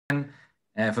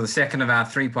For the second of our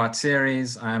three-part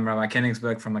series. I am Rabbi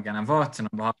Koenigsberg from Magen Avot, and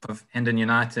on behalf of Hendon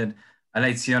United,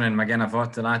 Alei Tzion and Magen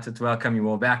Avot, delighted to welcome you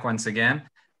all back once again.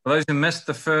 For those who missed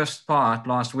the first part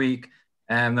last week,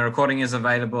 the recording is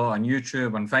available on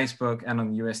YouTube, on Facebook, and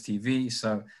on US TV,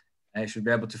 so you should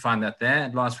be able to find that there.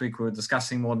 And last week we were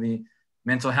discussing more the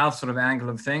mental health sort of angle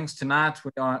of things. Tonight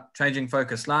we are changing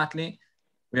focus slightly.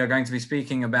 We are going to be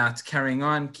speaking about carrying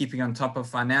on, keeping on top of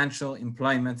financial,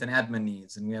 employment, and admin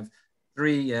needs. And we have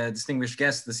three distinguished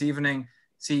guests this evening,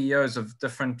 CEOs of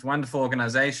different wonderful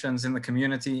organizations in the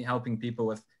community, helping people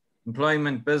with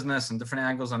employment, business, and different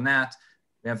angles on that.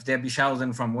 We have Debbie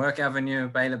Sheldon from Work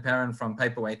Avenue, Bayla from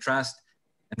Paperweight Trust,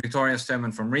 and Victoria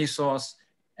Sterman from Resource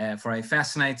for a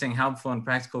fascinating, helpful, and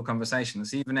practical conversation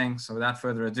this evening. So without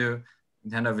further ado,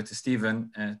 I'll hand over to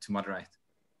Stephen to moderate.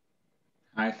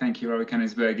 Hi, thank you, Rabbi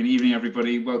Koenigsberg. Good evening,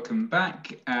 everybody. Welcome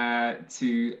back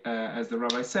to, as the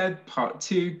Rabbi said, part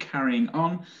two, carrying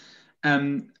on.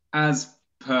 As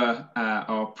per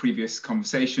our previous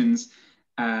conversations,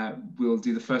 we'll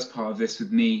do the first part of this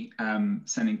with me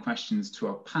sending questions to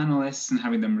our panelists and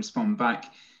having them respond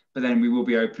back. But then we will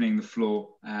be opening the floor.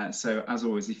 So as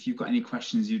always, if you've got any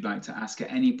questions you'd like to ask at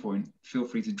any point, feel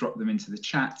free to drop them into the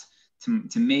chat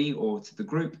to me or to the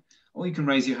group. Or you can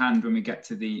raise your hand when we get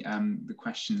to the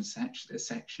questions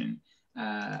section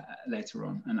later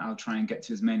on, and I'll try and get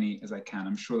to as many as I can.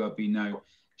 I'm sure there'll be no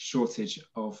shortage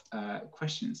of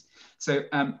questions. So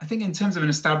I think in terms of an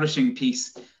establishing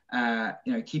piece,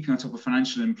 keeping on top of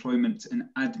financial, employment, and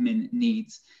admin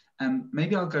needs,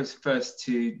 maybe I'll go first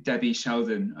to Debbie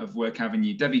Sheldon of Work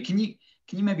Avenue. Debbie, can you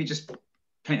maybe just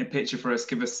paint a picture for us,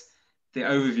 give us the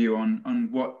overview on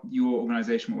what your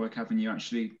organisation, Work Avenue,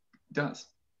 actually does?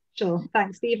 Sure.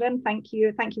 Thanks, Stephen. Thank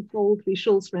you. Thank you, Paul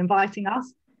Schulz, for inviting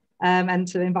us and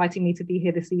to inviting me to be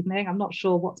here this evening. I'm not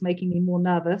sure what's making me more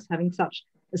nervous, having such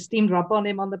esteemed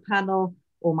Rabbonim on the panel,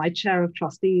 or my chair of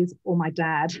trustees, or my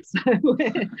dad. So we'll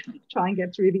try and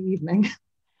get through the evening.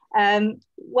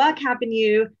 Work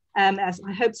Avenue, as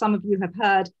I hope some of you have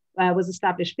heard, was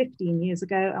established 15 years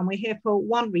ago, and we're here for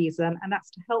one reason, and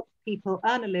that's to help people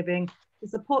earn a living to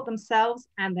support themselves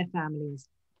and their families.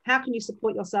 How can you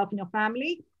support yourself and your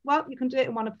family? Well, you can do it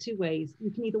in one of two ways. You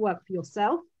can either work for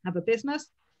yourself, have a business,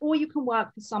 or you can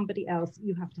work for somebody else.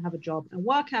 You have to have a job. And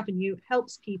Work Avenue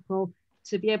helps people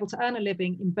to be able to earn a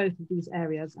living in both of these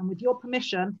areas. And with your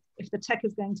permission, if the tech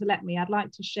is going to let me, I'd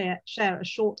like to share a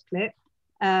short clip,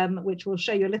 which will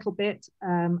show you a little bit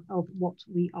of what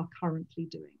we are currently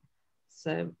doing.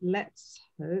 So let's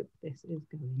hope this is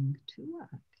going to work.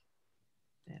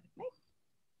 Bear with me.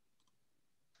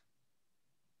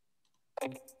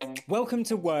 Welcome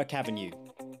to Work Avenue.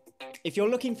 If you're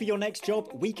looking for your next job,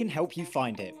 we can help you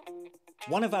find it.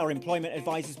 One of our employment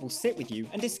advisors will sit with you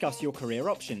and discuss your career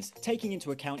options, taking into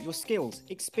account your skills,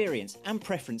 experience, and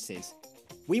preferences.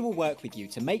 We will work with you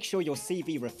to make sure your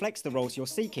CV reflects the roles you're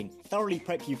seeking, thoroughly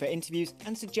prep you for interviews,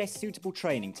 and suggest suitable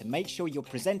training to make sure you're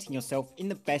presenting yourself in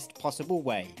the best possible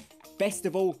way. Best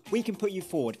of all, we can put you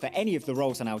forward for any of the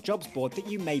roles on our jobs board that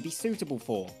you may be suitable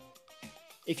for.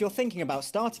 If you're thinking about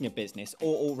starting a business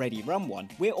or already run one,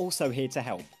 we're also here to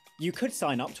help. You could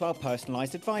sign up to our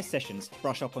personalised advice sessions,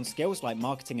 brush up on skills like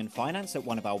marketing and finance at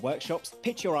one of our workshops,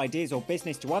 pitch your ideas or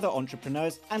business to other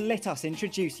entrepreneurs, and let us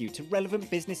introduce you to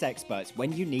relevant business experts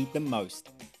when you need them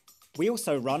most. We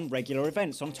also run regular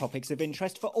events on topics of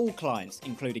interest for all clients,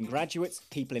 including graduates,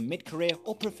 people in mid-career,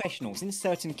 or professionals in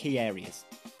certain key areas.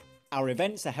 Our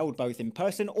events are held both in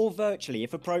person or virtually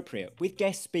if appropriate, with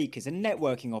guest speakers and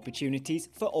networking opportunities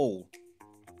for all.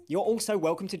 You're also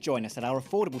welcome to join us at our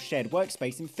affordable shared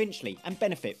workspace in Finchley and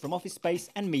benefit from office space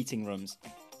and meeting rooms.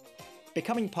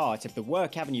 Becoming part of the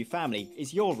Work Avenue family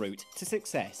is your route to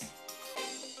success.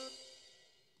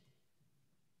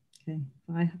 Okay,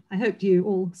 I hope you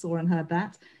all saw and heard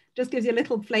that. Just gives you a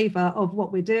little flavour of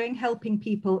what we're doing, helping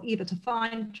people either to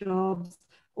find jobs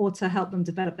or to help them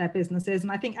develop their businesses.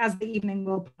 And I think as the evening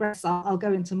will progress, I'll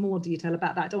go into more detail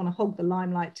about that. I don't want to hog the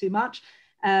limelight too much.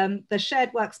 The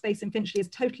shared workspace in Finchley is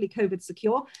totally COVID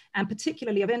secure and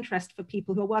particularly of interest for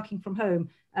people who are working from home.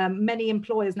 Many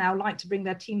employers now like to bring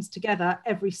their teams together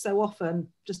every so often,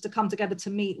 just to come together to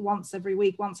meet once every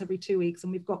week, once every 2 weeks.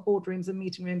 And we've got boardrooms and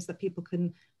meeting rooms that people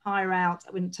can hire out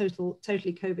in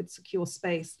totally COVID secure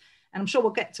space. And I'm sure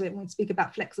we'll get to it when we speak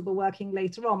about flexible working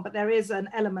later on, but there is an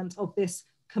element of this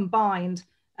combined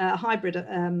hybrid,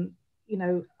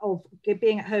 of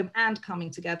being at home and coming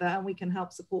together, and we can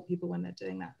help support people when they're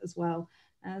doing that as well.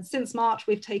 Since March,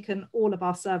 we've taken all of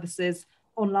our services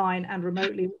online and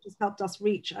remotely, which has helped us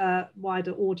reach a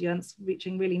wider audience,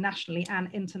 reaching really nationally and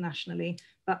internationally.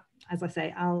 But as I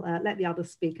say, I'll let the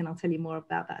others speak, and I'll tell you more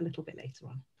about that a little bit later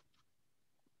on.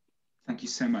 Thank you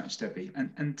so much, Debbie.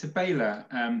 And to Bayla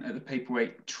at the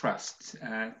Paperweight Trust,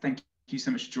 thank you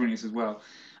so much for joining us as well.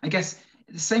 I guess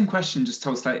the same question, just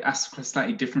asked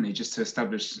slightly differently, just to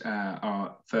establish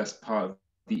our first part of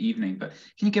the evening. But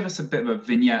can you give us a bit of a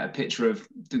vignette, a picture of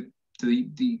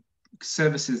the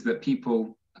services that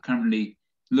people are currently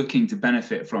looking to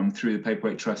benefit from through the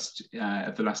Paperweight Trust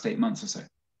of the last 8 months or so?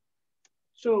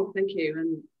 Sure, thank you.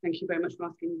 And thank you very much for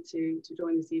asking me to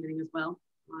join this evening as well.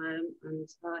 I'd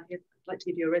like to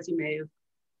give you a resume of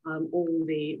all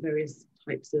the various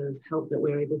types of help that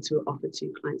we're able to offer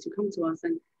to clients who come to us.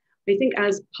 And I think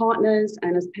as partners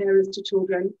and as parents to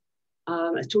children,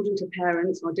 as children to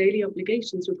parents, our daily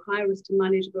obligations require us to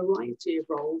manage a variety of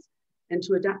roles and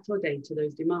to adapt our day to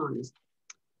those demands.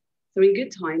 So in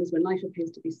good times, when life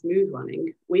appears to be smooth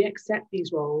running, we accept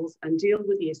these roles and deal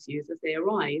with the issues as they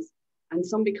arise. And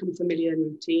some become familiar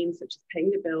and routine, such as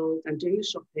paying the bills and doing the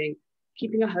shopping,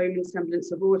 keeping a home in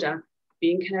semblance of order,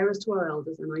 being carers to our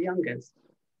elders and our youngers.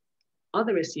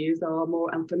 Other issues are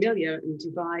more unfamiliar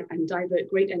and divert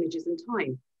great energies and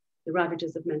time, the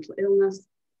ravages of mental illness,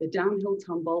 the downhill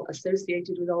tumble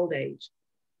associated with old age.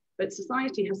 But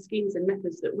society has schemes and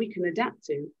methods that we can adapt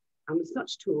to, and with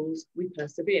such tools, we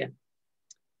persevere.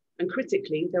 And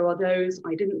critically, there are those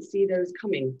I didn't see those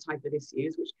coming type of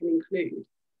issues, which can include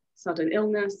sudden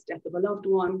illness, death of a loved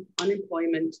one,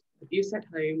 unemployment, abuse at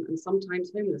home, and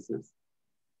sometimes homelessness.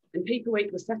 And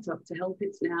Paperweight was set up to help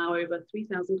its now over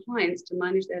 3,000 clients to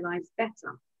manage their lives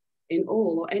better in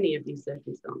all or any of these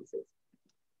circumstances.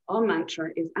 Our mantra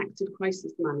is active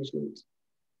crisis management.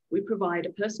 We provide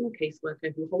a personal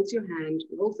caseworker who holds your hand,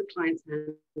 who holds the client's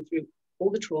hand through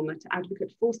all the trauma, to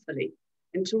advocate forcefully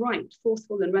and to write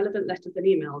forceful and relevant letters and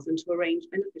emails and to arrange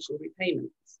beneficial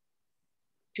repayments.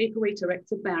 Paperweight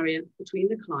erects a barrier between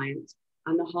the client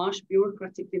and the harsh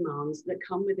bureaucratic demands that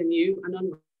come with a new and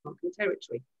unwelcome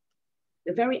territory.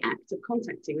 The very act of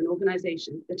contacting an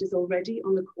organisation that is already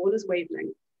on the caller's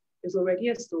wavelength is already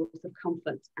a source of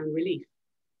comfort and relief.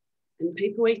 And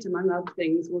Paperweight, among other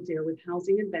things, will deal with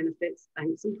housing and benefits,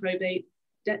 banks and probate,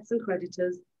 debts and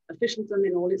creditors, officialdom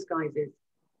in all its guises.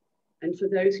 And for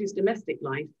those whose domestic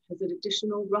life has an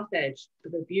additional rough edge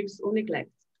of abuse or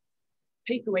neglect,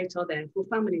 Paperweight are there for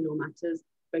family law matters,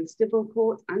 both civil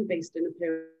court and based in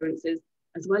appearances,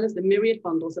 as well as the myriad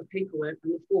bundles of paperwork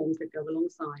and the forms that go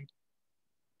alongside.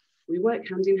 We work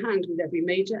hand in hand with every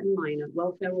major and minor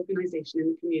welfare organisation in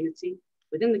the community,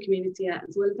 within the community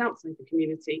as well as outside the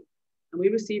community, and we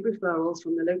receive referrals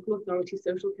from the local authority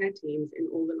social care teams in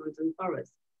all the London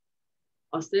boroughs.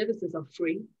 Our services are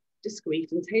free,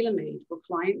 discreet and tailor-made for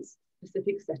clients'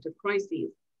 specific set of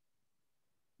crises.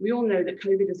 We all know that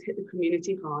COVID has hit the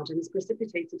community hard and has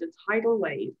precipitated a tidal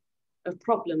wave of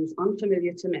problems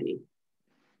unfamiliar to many.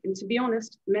 And to be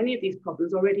honest, many of these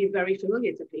problems are already very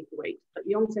familiar to Paperweight, but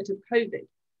the onset of COVID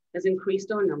has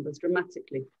increased our numbers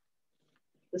dramatically.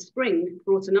 The spring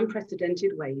brought an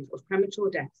unprecedented wave of premature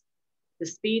deaths. The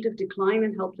speed of decline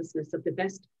and helplessness of the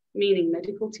best meaning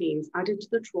medical teams added to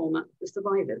the trauma of the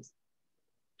survivors.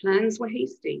 Plans were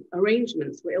hasty,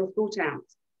 arrangements were ill thought out,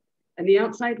 and the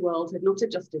outside world had not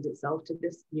adjusted itself to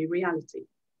this new reality.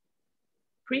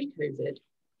 Pre-COVID,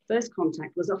 first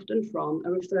contact was often from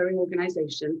a referring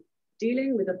organisation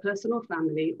dealing with a personal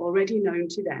family already known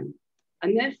to them,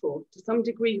 and therefore to some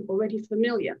degree already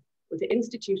familiar with the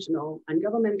institutional and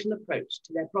governmental approach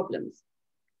to their problems.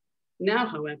 Now,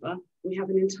 however, we have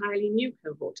an entirely new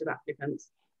cohort of applicants,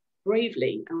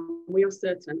 bravely, and we are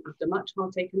certain after much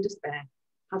heartache and despair,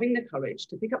 having the courage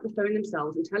to pick up the phone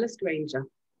themselves and tell a stranger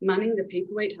manning the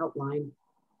Paperweight helpline,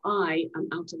 I am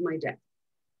out of my depth.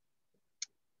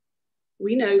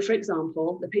 We know, for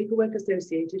example, the paperwork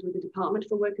associated with the Department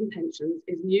for Work and Pensions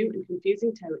is new and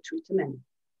confusing territory to many.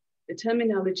 The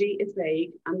terminology is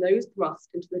vague, and those thrust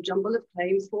into the jumble of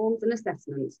claims, forms, and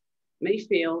assessments may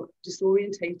feel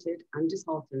disorientated and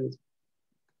disheartened.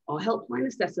 Our helpline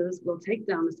assessors will take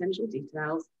down essential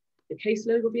details. The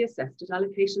caseload will be assessed at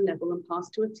allocation level and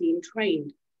passed to a team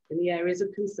trained in the areas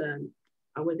of concern.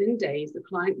 And within days, the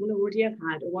client will already have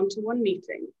had a one-to-one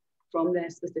meeting from their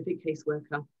specific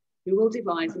caseworker, who will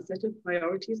devise a set of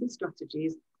priorities and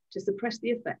strategies to suppress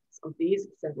the effects of these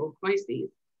several crises.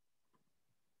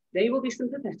 They will be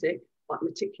sympathetic, but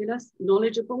meticulous,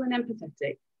 knowledgeable and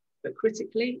empathetic, but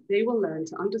critically, they will learn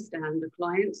to understand the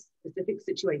client's specific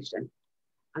situation.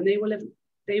 And they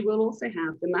will also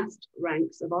have the massed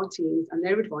ranks of our teams and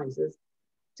their advisors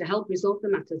to help resolve the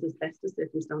matters as best as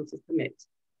circumstances permit.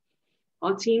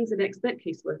 Our teams of expert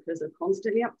caseworkers are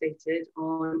constantly updated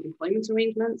on employment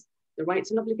arrangements, the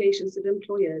rights and obligations of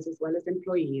employers as well as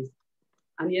employees,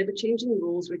 and the ever-changing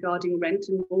rules regarding rent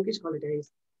and mortgage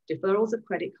holidays, deferrals of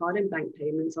credit card and bank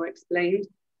payments are explained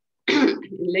in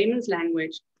layman's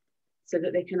language so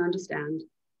that they can understand.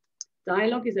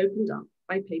 Dialogue is opened up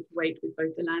by Paperweight with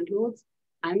both the landlords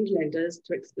and lenders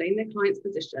to explain their client's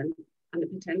position and the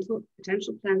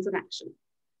potential plans of action,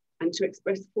 and to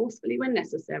express forcefully when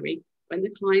necessary when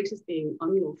the client is being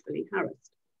unlawfully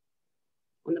harassed.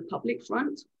 On the public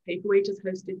front, Paperweight has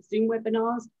hosted Zoom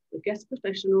webinars with guest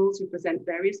professionals who present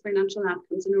various financial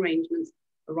outcomes and arrangements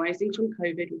arising from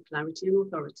COVID with clarity and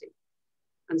authority.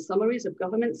 And summaries of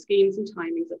government schemes and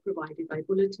timings are provided by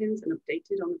bulletins and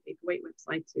updated on the Paperweight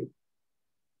website too.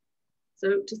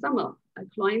 So to sum up, a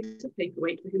client of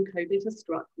Paperweight for whom COVID has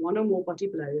struck one or more body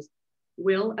blows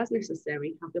will, as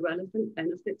necessary, have the relevant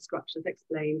benefit structures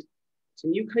explained to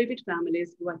new COVID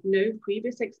families who have no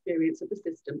previous experience of the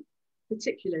system,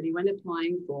 particularly when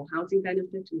applying for housing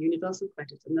benefit and universal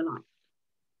credit and the like.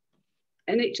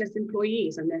 NHS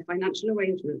employees and their financial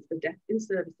arrangements for death in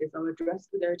services are addressed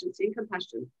with urgency and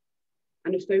compassion,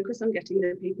 and a focus on getting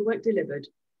their paperwork delivered,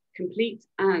 complete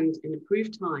and in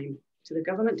approved time to the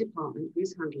government department who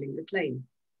is handling the claim.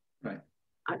 Right.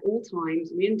 At all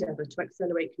times, we endeavour to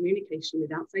accelerate communication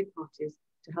with outside parties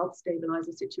to help stabilise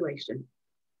the situation.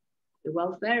 The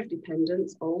welfare of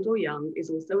dependents, old or young,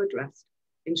 is also addressed,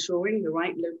 ensuring the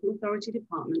right local authority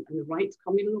department and the right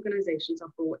communal organisations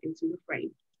are brought into the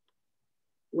frame.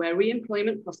 Where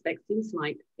re-employment prospects seem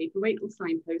slight, Paperweight will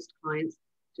signpost clients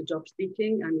to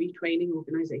job-seeking and retraining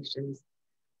organisations.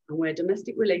 And where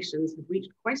domestic relations have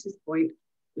reached crisis point,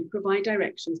 we provide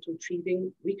directions to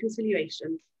achieving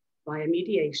reconciliation via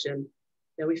mediation,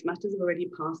 though if matters have already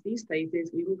passed these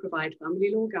phases, we will provide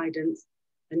family law guidance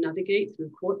and navigate through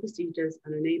court procedures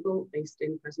and enable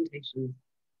based-in presentations.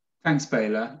 Thanks,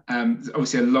 Bayla.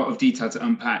 Obviously a lot of detail to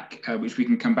unpack, which we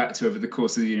can come back to over the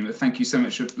course of the unit, but thank you so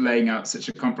much for laying out such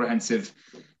a comprehensive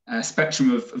spectrum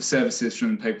of services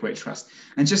from the Paperweight Trust.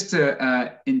 And just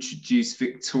to introduce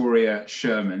Victoria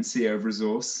Sherman, CEO of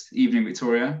Resource. Evening,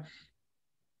 Victoria.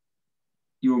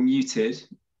 You're muted.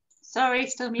 Sorry,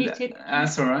 still muted.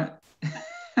 That's all right.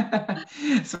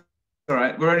 So, all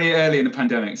right, we're only early in the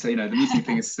pandemic, so you know the muting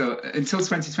thing is still until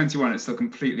 2021. It's still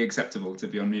completely acceptable to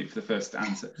be on mute for the first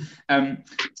answer.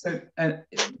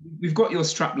 We've got your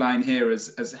strapline here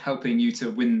as helping you to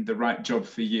win the right job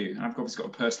for you. And I've obviously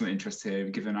got a personal interest here,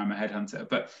 given I'm a headhunter.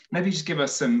 But maybe just give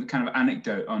us some kind of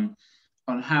anecdote on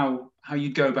how you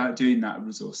go about doing that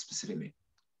Resource specifically.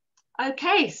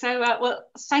 Okay, so well,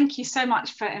 thank you so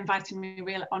much for inviting me.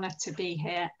 Real honour to be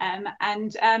here.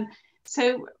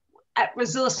 So at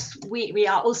Resource, we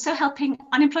are also helping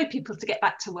unemployed people to get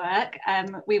back to work.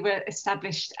 We were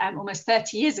established almost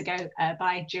 30 years ago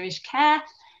by Jewish Care.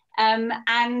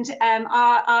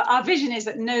 Our vision is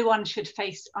that no one should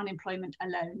face unemployment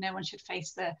alone. No one should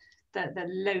face the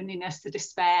loneliness, the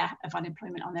despair of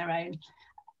unemployment on their own.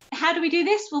 How do we do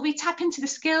this? Well, we tap into the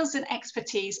skills and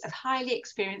expertise of highly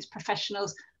experienced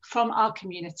professionals from our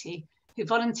community who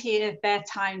volunteer their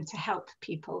time to help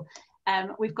people.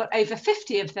 We've got over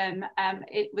 50 of them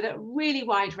with a really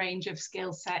wide range of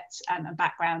skill sets and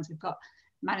backgrounds. We've got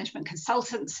management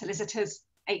consultants, solicitors,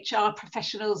 HR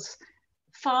professionals,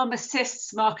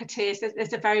 pharmacists, marketers.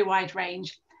 There's a very wide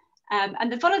range.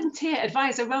 And the volunteer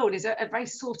advisor role is a very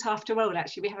sought after role,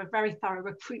 actually. We have a very thorough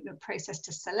recruitment process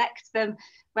to select them.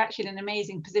 We're actually in an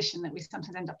amazing position that we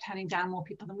sometimes end up turning down more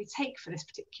people than we take for this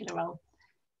particular role.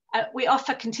 We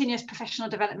offer continuous professional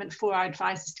development for our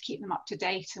advisors to keep them up to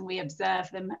date, and we observe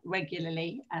them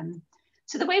regularly.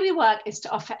 So the way we work is to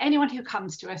offer anyone who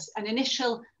comes to us an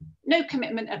initial no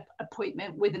commitment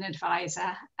appointment with an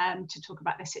advisor to talk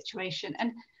about their situation.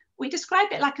 And we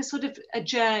describe it like a sort of a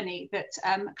journey that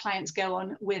clients go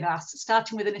on with us,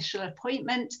 starting with initial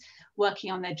appointment,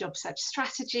 working on their job search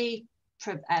strategy,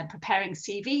 preparing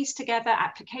CVs together,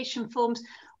 application forms,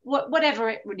 whatever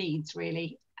it needs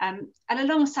really. And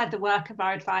alongside the work of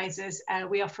our advisors,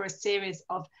 we offer a series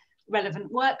of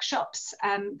relevant workshops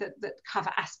that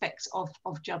cover aspects of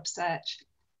job search.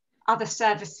 Other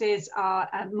services are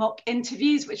mock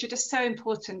interviews, which are just so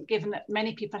important given that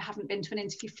many people haven't been to an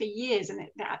interview for years and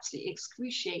they're absolutely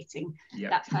excruciating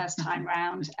that first time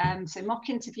round. So mock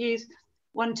interviews,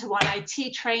 one-to-one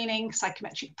IT training,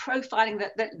 psychometric profiling,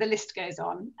 the list goes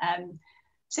on.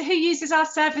 So who uses our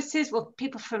services? Well,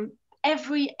 people from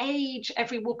every age,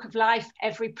 every walk of life,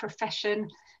 every profession,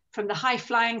 from the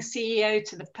high-flying CEO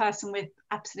to the person with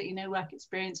absolutely no work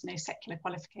experience, no secular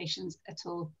qualifications at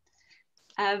all.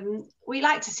 We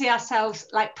like to see ourselves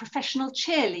like professional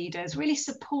cheerleaders, really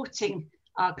supporting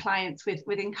our clients with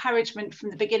encouragement from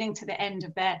the beginning to the end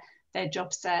of their their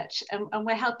job search. And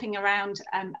we're helping around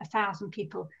 1,000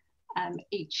 people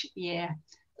each year.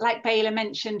 Like Bayla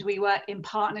mentioned, we work in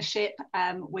partnership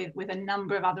with a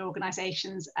number of other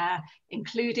organisations,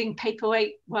 including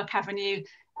Paperweight, Work Avenue.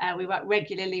 We work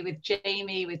regularly with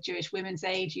Jamie, with Jewish Women's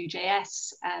Aid,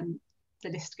 UJS, the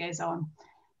list goes on.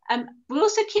 We're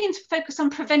also keen to focus on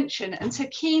prevention, and so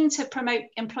keen to promote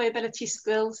employability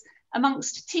skills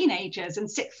amongst teenagers and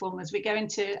sixth formers. We go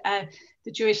into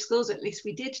the Jewish schools, at least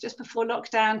we did just before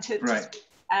lockdown,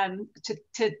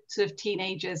 to sort of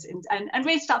teenagers and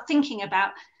really start thinking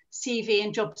about CV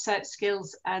and job search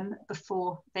skills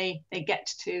before they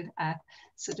get to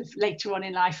sort of later on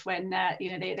in life when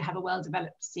you know, they have a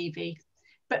well-developed CV.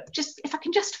 But just, if I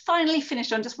can just finally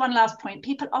finish on just one last point,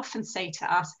 people often say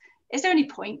to us, is there any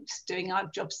point doing our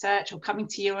job search or coming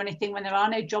to you or anything when there are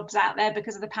no jobs out there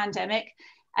because of the pandemic?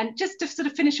 And just to sort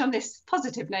of finish on this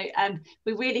positive note,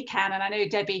 we really can, and I know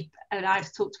Debbie and I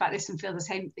have talked about this and feel the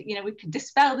same, you know, we can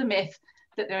dispel the myth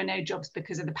that there are no jobs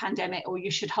because of the pandemic, or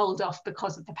you should hold off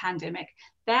because of the pandemic.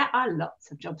 There are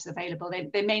lots of jobs available.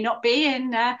 They may not be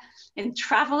in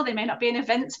travel, they may not be in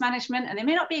events management, and they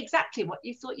may not be exactly what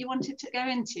you thought you wanted to go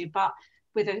into, but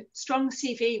with a strong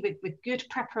CV, with good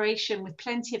preparation, with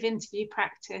plenty of interview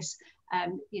practice,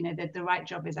 you know, the right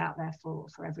job is out there for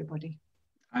everybody.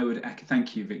 I would echo,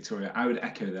 thank you, Victoria. I would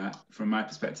echo that from my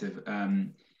perspective.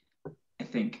 I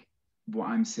think what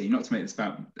I'm seeing, not to make this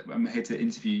about, I'm here to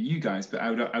interview you guys, but I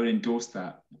would endorse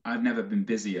that. I've never been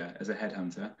busier as a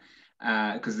headhunter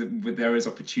because there is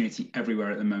opportunity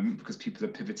everywhere at the moment because people are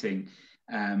pivoting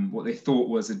what they thought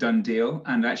was a done deal,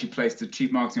 and actually placed a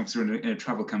chief marketing officer in a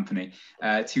travel company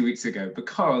 2 weeks ago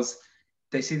because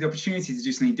they see the opportunity to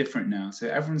do something different now. So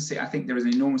everyone's see, I think there is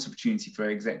an enormous opportunity for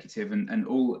executive and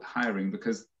all hiring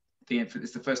because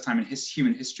it's the first time in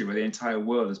human history where the entire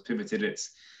world has pivoted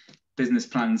its business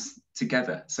plans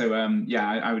together. So yeah,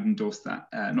 I would endorse that.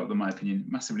 Not that my opinion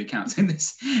massively counts in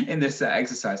this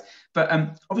exercise, but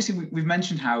obviously we've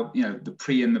mentioned how, you know, the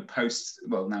pre and the post,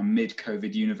 well, now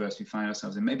mid-COVID universe we find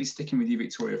ourselves in. Maybe sticking with you,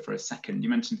 Victoria, for a second. You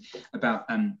mentioned about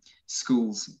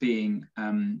schools being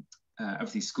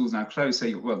obviously schools now closed.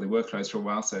 So well, they were closed for a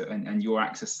while. So and your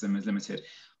access to them is limited.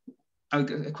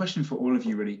 A question for all of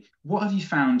you, really. What have you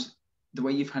found the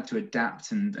way you've had to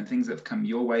adapt and things that have come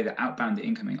your way, the outbound, the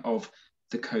incoming of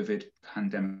the COVID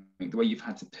pandemic, the way you've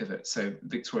had to pivot? So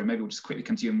Victoria, maybe we'll just quickly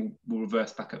come to you and we'll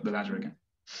reverse back up the ladder again.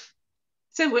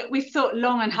 So we've thought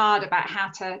long and hard about how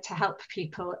to help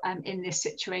people in this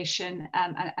situation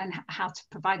and how to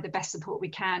provide the best support we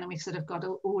can. And we've sort of got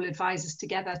all advisors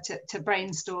together to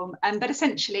brainstorm. But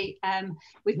essentially,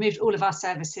 we've moved all of our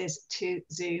services to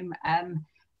Zoom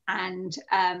and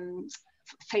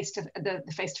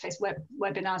the face-to-face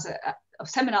webinars of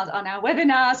seminars are now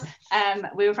webinars.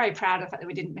 We were very proud of the fact that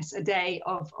we didn't miss a day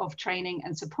of training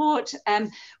and support.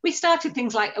 We started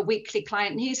things like a weekly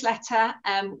client newsletter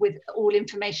with all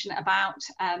information about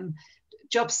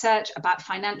job search, about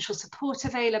financial support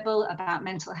available, about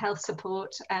mental health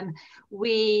support.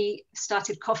 We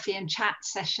started coffee and chat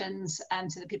sessions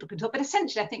so that people could talk. But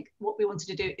essentially, I think what we wanted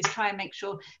to do is try and make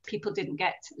sure people didn't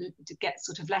get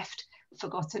sort of left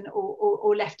forgotten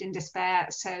or left in despair.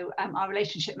 So our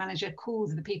relationship manager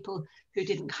called the people who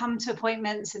didn't come to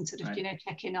appointments and sort of, you know,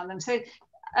 check in on them. So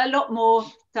a lot more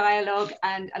dialogue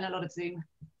and a lot of Zoom.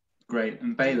 Great.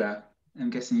 And Bayla, I'm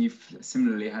guessing you've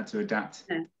similarly had to adapt.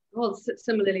 Yeah. Well,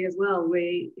 similarly as well,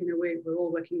 we're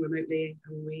all working remotely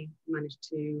and we managed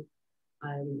to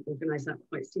organise that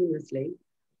quite seamlessly.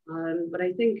 But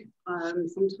I think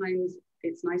sometimes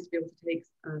it's nice to be able to take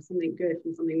something good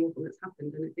from something awful that's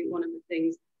happened. And I think one of the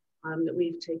things that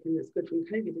we've taken that's good from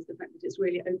COVID is the fact that it's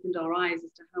really opened our eyes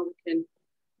as to how we can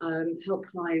help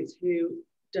clients who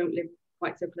don't live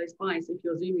quite so close by. So if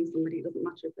you're Zooming somebody, it doesn't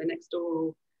matter if they're next door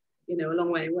or, you know, a long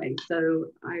way away. So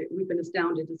we've been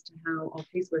astounded as to how our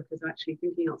caseworkers are actually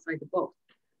thinking outside the box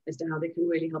as to how they can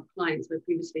really help clients, where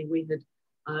previously we had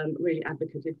really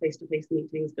advocated face-to-face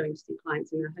meetings, going to see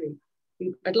clients in their home.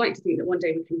 I'd like to think that one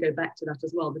day we can go back to that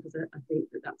as well, because I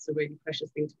think that that's a really precious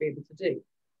thing to be able to do.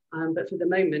 But for the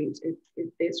moment,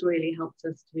 it's really helped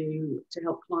us to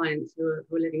help clients who are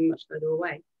living much further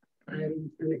away and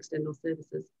extend our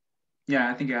services. Yeah,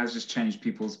 I think it has just changed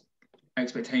people's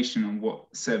expectation on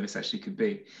what service actually could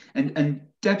be. And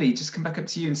Debbie, just come back up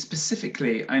to you, and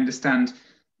specifically, I understand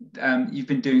you've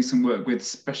been doing some work with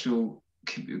special,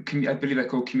 I believe they're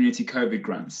called community COVID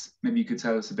grants. Maybe you could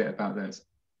tell us a bit about those.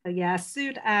 Yeah, as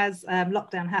soon as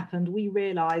lockdown happened, we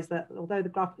realised that although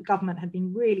the government had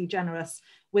been really generous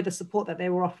with the support that they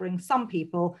were offering some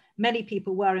people, many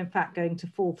people were in fact going to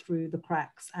fall through the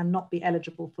cracks and not be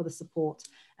eligible for the support.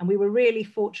 And we were really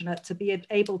fortunate to be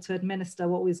able to administer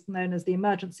what was known as the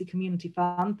Emergency Community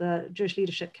Fund. The Jewish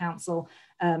Leadership Council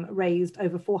raised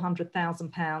over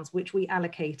 £400,000, which we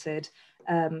allocated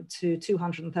to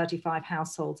 235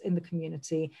 households in the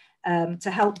community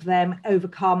to help them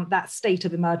overcome that state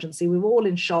of emergency. We were all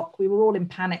in shock. We were all in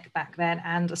panic back then,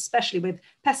 and especially with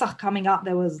Pesach coming up,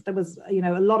 there was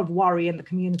a lot of worry in the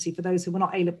community for those who were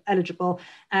not eligible.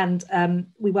 And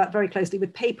we worked very closely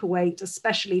with Paperweight,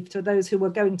 especially to those who were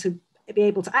going to be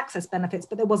able to access benefits,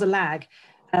 but there was a lag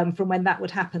from when that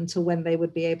would happen to when they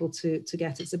would be able to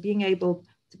get it. So being able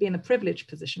to be in a privileged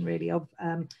position really of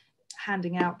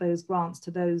handing out those grants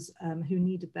to those who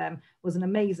needed them was an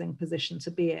amazing position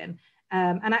to be in,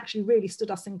 and actually really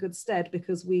stood us in good stead,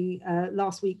 because we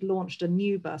last week launched a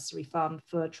new bursary fund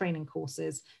for training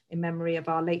courses in memory of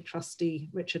our late trustee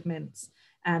Richard Mintz.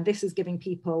 And this is giving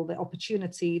people the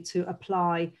opportunity to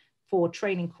apply for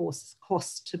training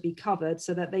costs to be covered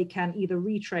so that they can either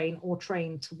retrain or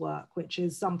train to work, which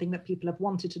is something that people have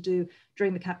wanted to do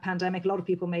during the pandemic. A lot of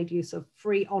people made use of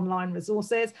free online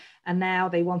resources, and now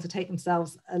they want to take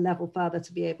themselves a level further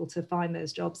to be able to find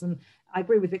those jobs. And I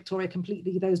agree with Victoria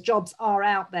completely. Those jobs are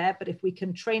out there, but if we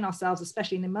can train ourselves,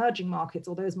 especially in emerging markets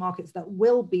or those markets that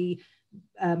will be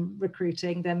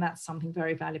recruiting, then that's something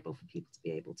very valuable for people to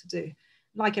be able to do.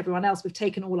 Like everyone else, we've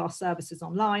taken all our services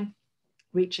online,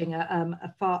 reaching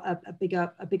a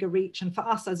bigger reach. And for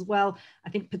us as well, I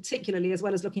think particularly, as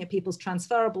well as looking at people's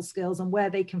transferable skills and where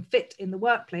they can fit in the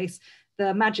workplace,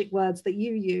 the magic words that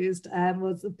you used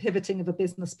was the pivoting of a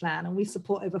business plan. And we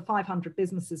support over 500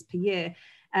 businesses per year.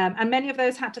 And many of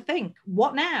those had to think,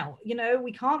 what now? You know,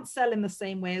 we can't sell in the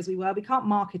same way as we were. We can't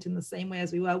market in the same way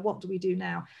as we were. What do we do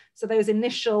now? So those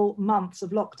initial months of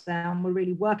lockdown, we're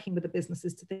really working with the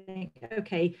businesses to think,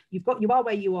 okay, you are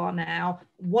where you are now.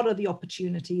 What are the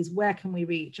opportunities? Where can we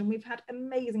reach? And we've had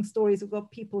amazing stories. We've got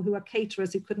people who are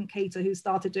caterers who couldn't cater, who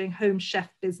started doing home chef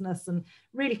business, and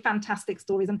really fantastic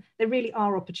stories. And there really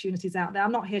are opportunities out there.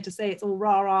 I'm not here to say it's all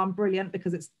rah-rah and brilliant,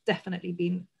 because it's definitely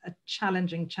been a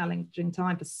challenging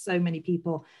time for so many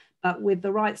people, but with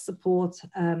the right support,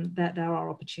 that there are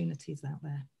opportunities out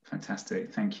there.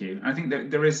 Fantastic, thank you. I think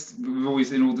that there is, we've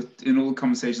always, in all the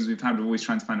conversations we've had, we're always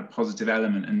trying to find a positive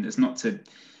element, and it's not to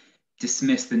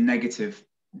dismiss the negative,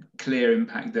 clear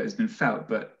impact that has been felt.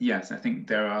 But yes, I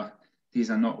think these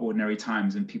are not ordinary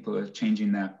times, and people are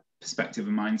changing their perspective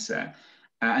and mindset.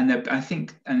 I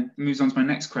think, and it moves on to my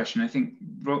next question, I think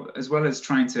as well as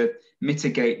trying to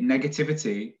mitigate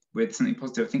negativity with something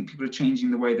positive, I think people are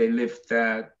changing the way they live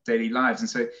their daily lives. And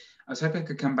so I was hoping I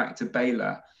could come back to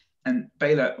Bayla. And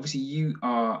Bayla, obviously you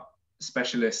are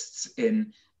specialists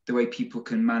in the way people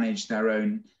can manage their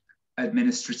own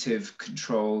administrative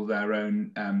control, their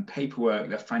own paperwork,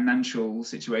 their financial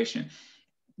situation.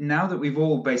 Now that we've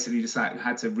all basically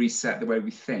had to reset the way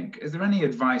we think, is there any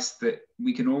advice that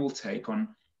we can all take on,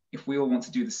 if we all want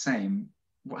to do the same,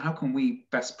 how can we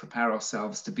best prepare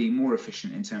ourselves to be more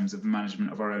efficient in terms of the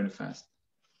management of our own affairs?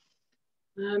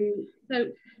 So,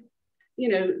 you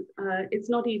know, it's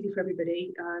not easy for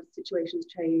everybody. Situations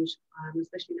change,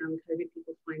 especially now in COVID.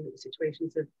 People find that the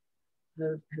situations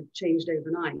have changed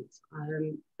overnight.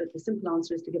 But the simple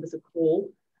answer is to give us a call.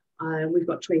 We've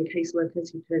got trained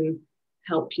caseworkers who can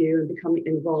help you and become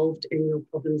involved in your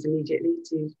problems immediately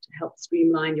to help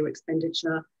streamline your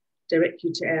expenditure, direct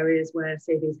you to areas where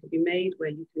savings can be made, where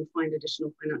you can find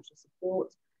additional financial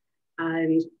support.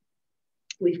 And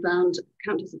we found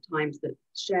countless of times that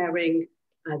sharing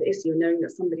the issue, knowing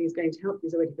that somebody is going to help you,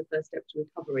 is already the first step to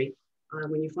recovery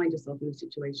when you find yourself in a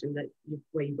situation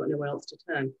where you've got nowhere else to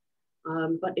turn.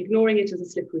 But ignoring it is a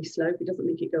slippery slope. It doesn't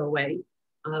make it go away.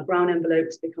 Brown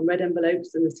envelopes become red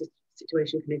envelopes, and the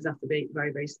situation can exacerbate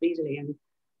very, very speedily.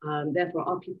 And therefore,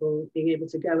 our people being able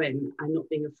to go in and not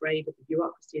being afraid of the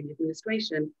bureaucracy and the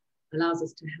administration allows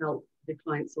us to help the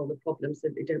client solve the problem so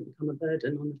that they don't become a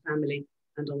burden on the family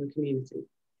and on the community.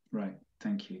 Right,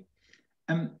 thank you.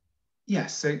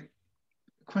 Yes, so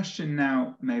question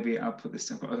now, maybe I'll put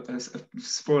this, I've got a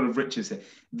spoil of riches here.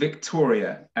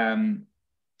 Victoria,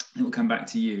 it will come back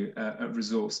to you at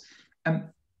Resource.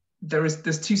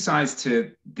 There's two sides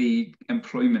to the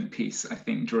employment piece, I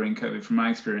think, during COVID, from my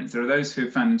experience. There are those who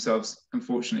have found themselves,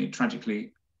 unfortunately,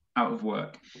 tragically out of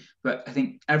work. But I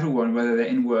think everyone, whether they're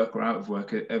in work or out of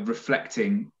work, are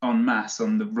reflecting en masse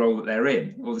on the role that they're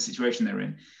in or the situation they're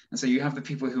in. And so you have the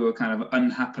people who are kind of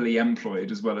unhappily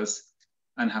employed as well as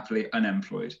unhappily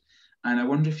unemployed. And I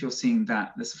wonder if you're seeing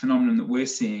that. There's a phenomenon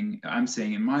that I'm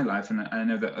seeing in my life, and I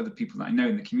know that other people that I know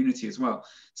in the community as well.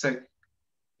 So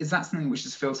is that something which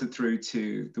is filtered through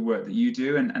to the work that you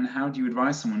do? And how do you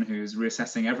advise someone who's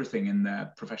reassessing everything in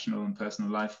their professional and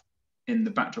personal life in the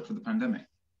backdrop of the pandemic?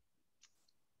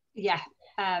 Yeah,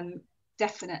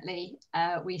 definitely.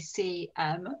 We see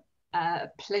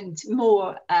plenty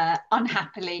more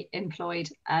unhappily employed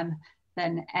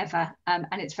than ever, and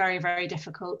it's very, very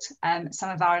difficult. Some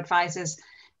of our advisors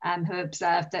who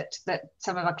observed that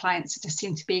some of our clients just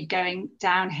seem to be going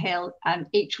downhill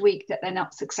each week, that they're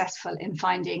not successful in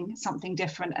finding something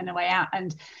different and a way out.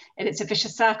 And it's a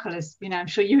vicious circle, as you know, I'm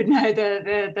sure you would know,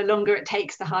 the longer it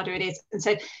takes, the harder it is. And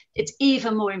so it's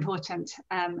even more important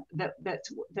that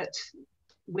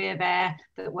we're there,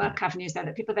 that Work Avenue is there,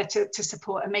 that people are there to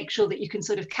support and make sure that you can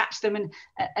sort of catch them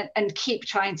and keep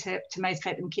trying to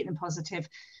motivate them, keep them positive.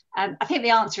 I think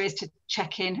the answer is to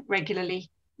check in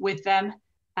regularly with them.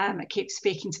 Keep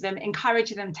speaking to them,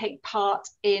 encouraging them to take part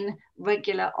in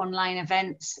regular online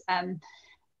events.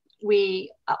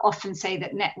 We often say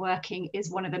that networking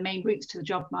is one of the main routes to the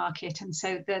job market, and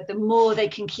so the more they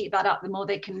can keep that up, the more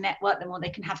they can network, the more they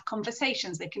can have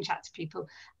conversations, they can chat to people,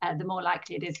 the more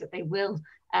likely it is that they will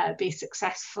be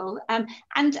successful. And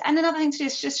another thing to do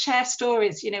is just share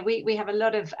stories. You know, we have a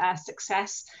lot of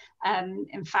success.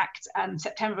 In fact,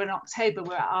 September and October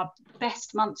were our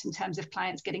best months in terms of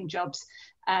clients getting jobs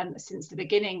since the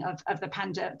beginning of the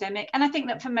pandemic. And I think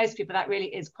that for most people that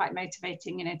really is quite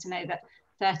motivating, you know, to know that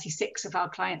 36 of our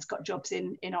clients got jobs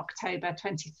in October,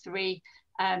 23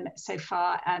 so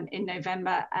far in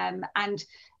November. And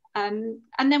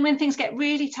then when things get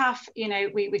really tough, you know,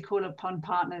 we call upon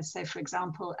partners. So for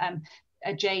example,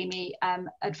 a Jamie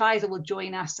advisor will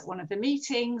join us at one of the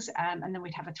meetings, and then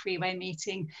we'd have a three-way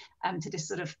meeting to just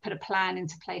sort of put a plan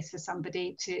into place for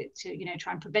somebody to you know,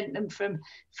 try and prevent them from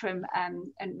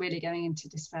and really going into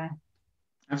despair.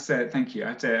 I have to say, thank you.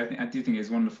 I do think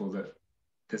it's wonderful that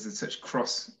there's such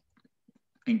cross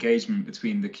engagement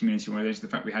between the community organisations. The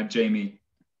fact we had Jamie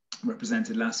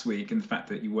represented last week, and the fact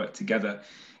that you work together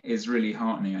is really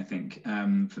heartening, I think,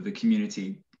 for the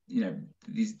community. You know,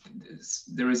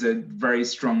 there is a very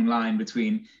strong line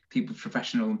between people's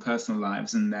professional and personal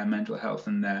lives and their mental health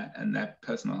and their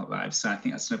personal lives. So I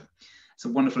think it's a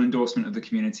wonderful endorsement of the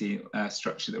community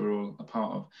structure that we're all a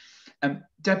part of.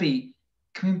 Debbie,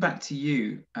 coming back to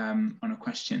you on a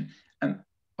question.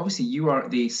 Obviously, you are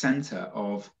at the centre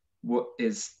of what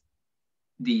is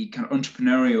the kind of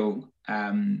entrepreneurial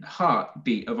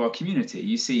heartbeat of our community.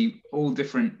 You see all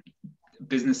different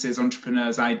businesses,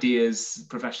 entrepreneurs, ideas,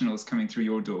 professionals coming through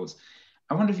your doors.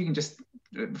 I wonder if you can just,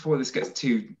 before this gets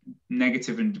too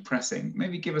negative and depressing,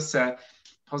 maybe give us a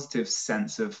positive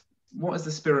sense of what is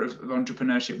the spirit of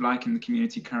entrepreneurship like in the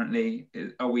community currently?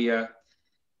 Are we is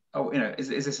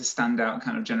this a standout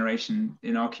kind of generation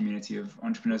in our community of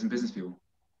entrepreneurs and business people?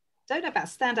 Don't know about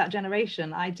standout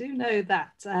generation. I do know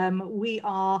that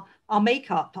our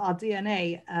makeup, our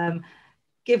DNA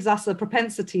gives us a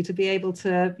propensity to be able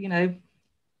to, you know,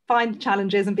 find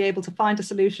challenges and be able to find a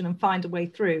solution and find a way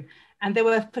through. And there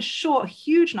were for sure a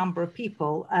huge number of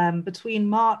people between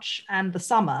March and the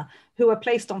summer who were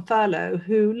placed on furlough,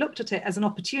 who looked at it as an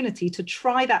opportunity to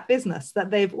try that business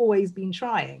that they've always been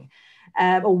trying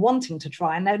or wanting to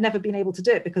try, and they've never been able to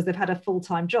do it because they've had a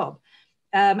full-time job.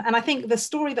 And I think the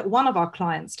story that one of our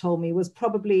clients told me was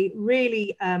probably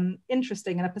really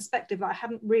interesting, and a perspective that I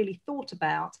hadn't really thought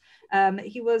about.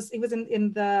 He was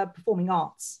in the performing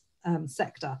arts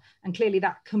sector, and clearly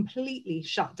that completely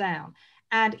shut down.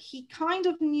 And he kind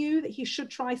of knew that he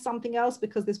should try something else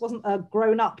because this wasn't a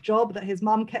grown-up job that his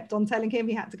mum kept on telling him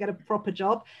he had to get a proper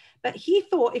job. But he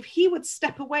thought if he would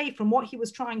step away from what he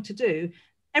was trying to do,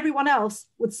 everyone else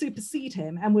would supersede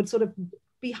him and would sort of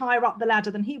be higher up the ladder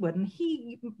than he would. And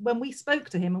he, when we spoke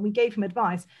to him and we gave him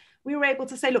advice, we were able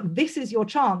to say, look, this is your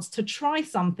chance to try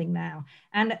something now.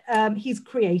 And he's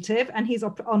creative and he's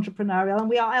entrepreneurial, and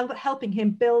we are helping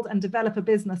him build and develop a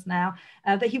business now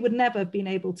that he would never have been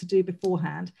able to do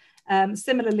beforehand.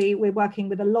 Similarly, we're working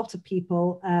with a lot of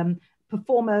people,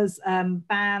 performers,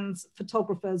 bands,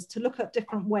 photographers, to look at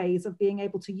different ways of being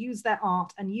able to use their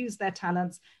art and use their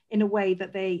talents in a way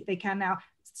that they can now.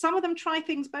 Some of them try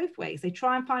things both ways. They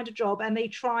try and find a job and they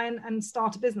try and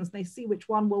start a business. They see which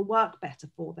one will work better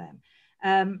for them.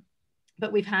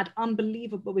 But we've had our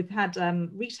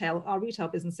retail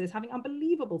businesses having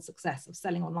unbelievable success of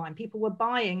selling online. People were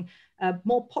buying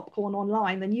more popcorn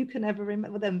online than you can ever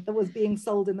remember them that was being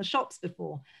sold in the shops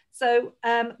before. So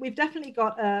we've definitely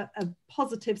got a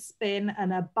positive spin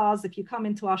and a buzz. If you come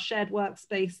into our shared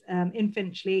workspace in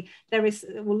Finchley, there is,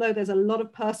 although there's a lot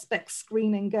of perspex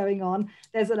screening going on,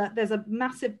 there's a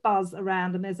massive buzz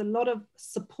around, and there's a lot of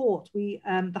support.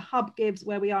 The hub gives,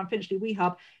 where we are in Finchley, We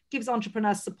Hub, gives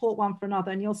entrepreneurs support one for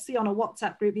another. And you'll see on a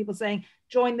WhatsApp group, people saying,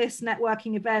 join this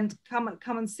networking event, come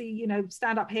and see, you know,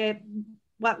 stand up here,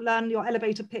 learn your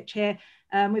elevator pitch here.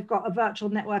 We've got a virtual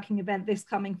networking event this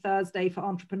coming Thursday for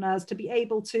entrepreneurs to be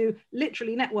able to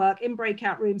literally network in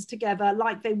breakout rooms together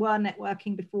like they were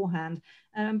networking beforehand.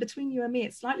 Between you and me,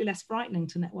 it's slightly less frightening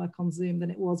to network on Zoom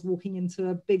than it was walking into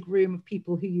a big room of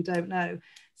people who you don't know.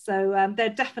 So there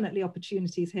are definitely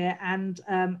opportunities here. And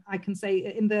I can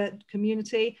say in the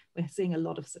community, we're seeing a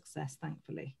lot of success,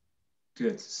 thankfully.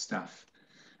 Good stuff.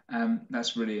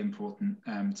 That's really important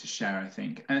to share, I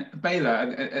think.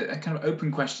 Bayla, a kind of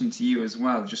open question to you as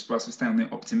well, just whilst we stay on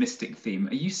the optimistic theme.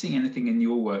 Are you seeing anything in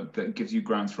your work that gives you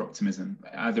grounds for optimism,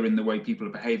 either in the way people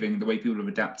are behaving, the way people have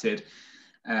adapted,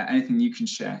 anything you can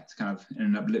share to kind of in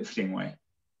an uplifting way?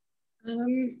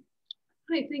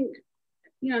 I think,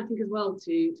 you know, I think as well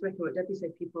to echo what Debbie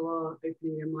said, people are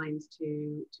opening their minds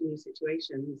to new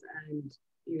situations, and,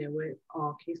 you know,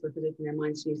 our caseworkers opening their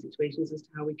minds to new situations as to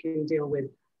how we can deal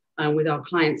with our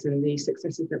clients and the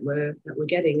successes that we're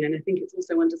getting. And I think it's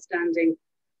also understanding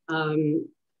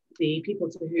the people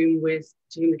to whom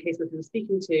the caseworkers are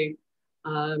speaking to,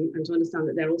 and to understand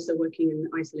that they're also working in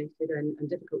isolated and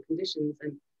difficult conditions,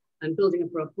 and building up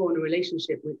a rapport and a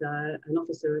relationship with an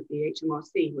officer at the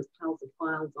HMRC who has piles of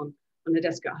files on the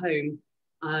desk at home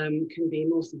can be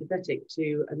more sympathetic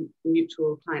to a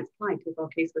mutual client's plight if our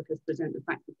caseworkers present the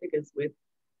facts and figures with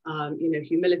you know,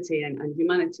 humility and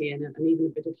humanity and even a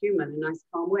bit of humor in a nice,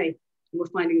 calm way. And we're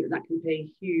finding that can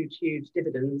pay huge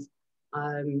dividends.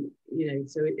 You know,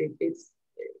 so it's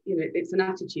you know, it's an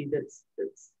attitude that's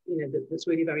you know, that's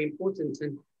really very important.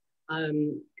 And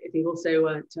I think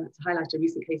also to highlight a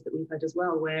recent case that we've had as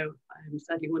well, where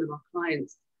sadly one of our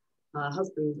clients'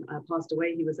 husband passed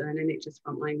away. He was an NHS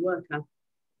frontline worker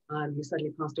who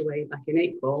sadly passed away back in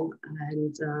April.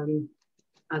 And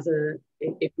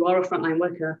if you are a frontline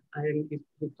worker who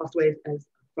passed away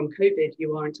from COVID,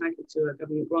 you are entitled to a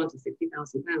government grant of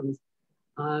 £60,000.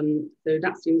 So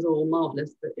that seems all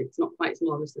marvellous, but it's not quite as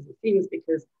marvellous as it seems,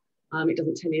 because it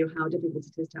doesn't tell you how difficult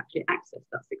it is to actually access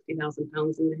that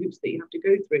 £60,000 and the hoops that you have to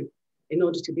go through in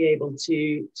order to be able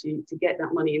to get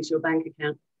that money into your bank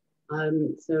account.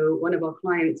 So one of our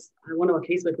clients, one of our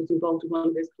caseworkers involved with one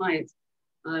of those clients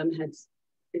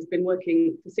has been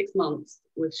working for 6 months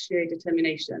with sheer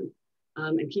determination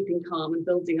and keeping calm and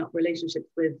building up relationships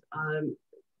with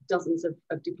dozens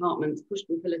of departments, pushed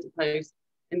from pillar to post,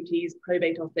 MPs,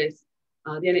 probate office,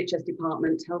 the NHS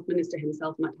department, Health Minister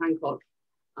himself, Matt Hancock,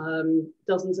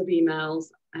 dozens of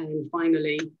emails, and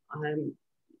finally,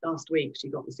 last week, she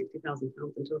got the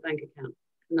 £60,000 into her bank account,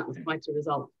 and that was quite a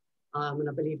result. And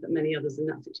I believe that many others in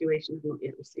that situation have not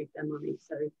yet received their money,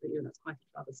 so you know, that's quite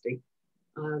a travesty.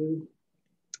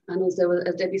 And also,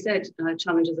 as Debbie said,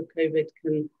 challenges of COVID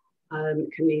can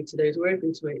lead to those who are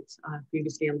open to it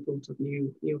previously unthought of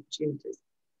new opportunities.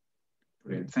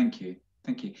 Brilliant, thank you.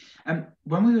 Thank you.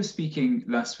 When we were speaking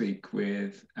last week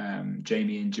with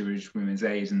Jamie and Jewish Women's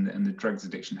Aid and the Drugs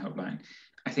Addiction Helpline,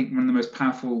 I think one of the most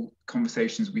powerful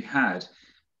conversations we had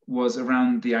was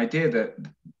around the idea that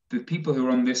the people who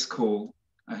are on this call,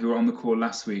 who were on the call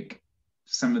last week,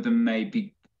 some of them may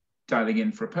be dialing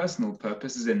in for a personal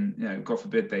purpose, as in, you know, God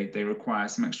forbid they require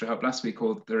some extra help last week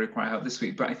or they require help this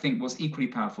week. But I think what's equally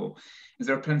powerful is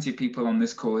there are plenty of people on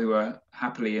this call who are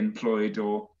happily employed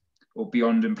or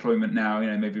beyond employment now, you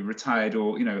know, maybe retired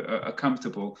or, you know, are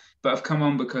comfortable, but have come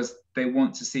on because they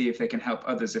want to see if they can help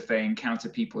others if they encounter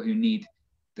people who need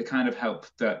the kind of help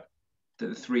that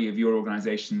the three of your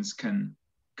organizations can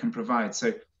provide.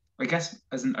 So I guess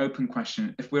as an open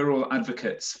question, if we're all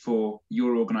advocates for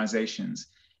your organizations,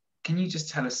 can you just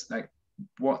tell us like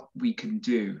what we can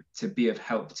do to be of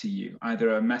help to you?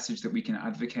 Either a message that we can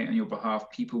advocate on your behalf,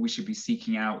 people we should be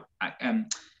seeking out,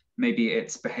 maybe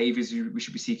it's behaviors we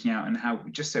should be seeking out, and how,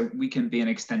 just so we can be an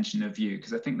extension of you,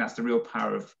 because I think that's the real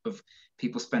power of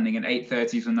people spending an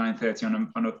 8:30 to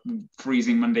 9:30 on a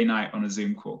freezing Monday night on a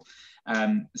Zoom call.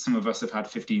 Some of us have had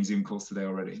 15 Zoom calls today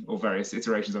already, or various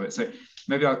iterations of it. So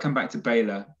maybe I'll come back to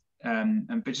Bayla,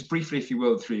 but just briefly, if you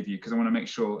will, the three of you, because I want to make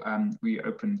sure we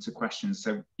open to questions.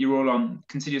 So you're all on,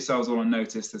 consider yourselves all on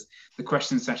notice. There's the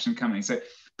question session coming. So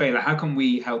Bayla, how can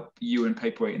we help you and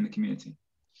Paperweight in the community?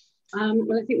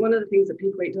 Well, I think one of the things that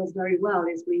Paperweight does very well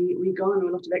is we garner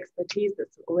a lot of expertise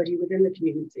that's already within the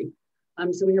community.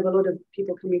 So we have a lot of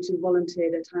people coming to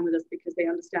volunteer their time with us because they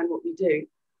understand what we do.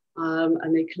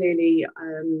 And they clearly,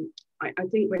 I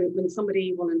think when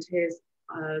somebody volunteers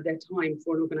their time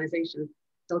for an organisation,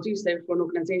 they'll do so for an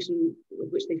organisation with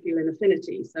which they feel an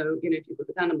affinity. So, you know, if you're good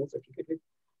with animals, or if you're good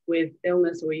with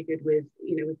illness, or you're good with,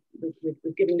 you know,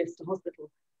 with giving lifts to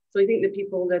hospital. So I think the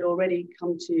people that already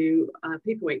come to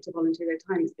Paperweight to volunteer their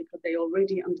time is because they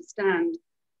already understand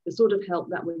the sort of help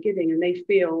that we're giving, and they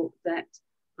feel that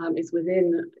it's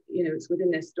within, it's within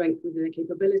their strength, within their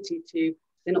capability to.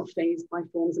 They're not fazed by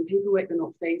forms and paperwork. They're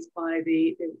not fazed by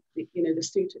the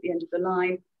suit at the end of the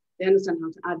line. They understand how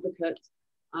to advocate,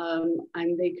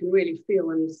 and they can really feel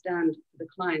and understand the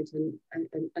client,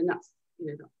 and that's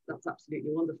that's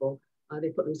absolutely wonderful. They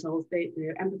put themselves,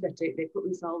 they're empathetic. They put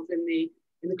themselves in the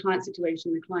client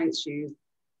situation, the client's shoes,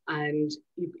 and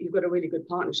you've got a really good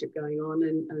partnership going on,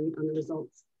 and the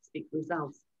results speak for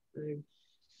themselves. So,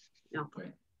 yeah.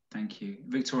 Great, thank you,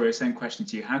 Victoria. Same question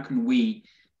to you. How can we,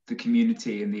 the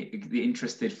community and the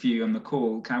interested few on the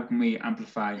call, how can we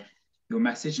amplify your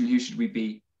message, and who should we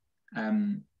be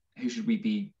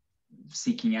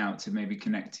seeking out to maybe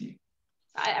connect to you?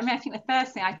 I mean, I think the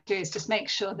first thing I do is just make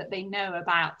sure that they know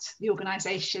about the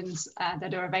organisations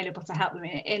that are available to help them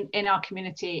in our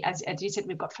community. As you said,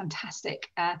 we've got fantastic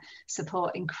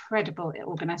support, incredible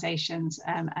organisations,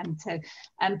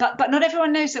 but not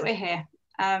everyone knows that we're here.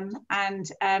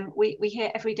 We hear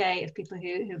every day of people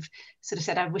who've sort of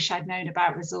said, I wish I'd known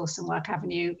about Resource and Work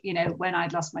Avenue, when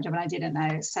I'd lost my job and I didn't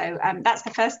know. So that's the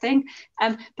first thing.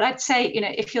 But I'd say,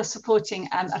 if you're supporting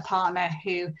a partner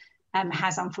who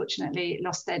has unfortunately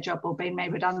lost their job or been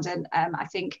made redundant, I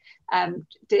think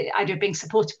the idea of being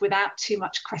supported without too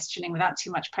much questioning, without too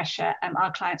much pressure.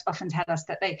 Our clients often tell us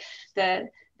that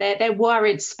their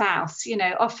worried spouse,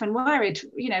 often worried,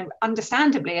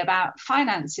 understandably, about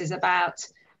finances, about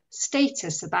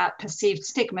status, about perceived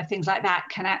stigma, things like that,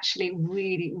 can actually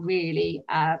really, really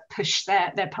push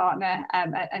their partner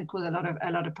and cause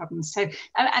a lot of problems. So,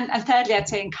 and thirdly, I'd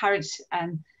say encourage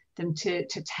them to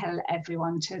tell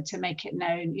everyone, to make it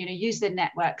known, use their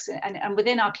networks, and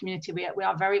within our community we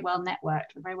are very well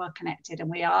networked, we're very well connected, and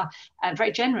we are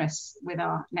very generous with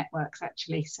our networks,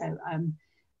 actually. So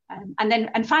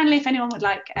and finally, if anyone would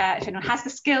like, if anyone has the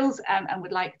skills and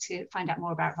would like to find out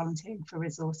more about volunteering for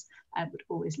Resource, I would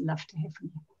always love to hear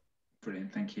from you.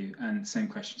 Brilliant, thank you. And same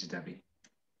question to Debbie.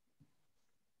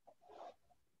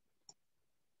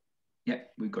 Yeah,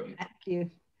 we've got you. Thank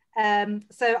you.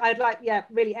 So I'd like,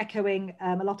 really echoing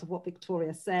a lot of what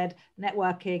Victoria said.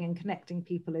 Networking and connecting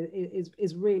people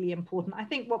is really important. I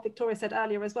think what Victoria said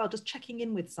earlier as well, just checking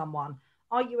in with someone.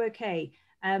 Are you okay?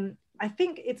 I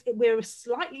think we're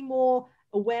slightly more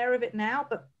aware of it now,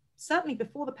 but certainly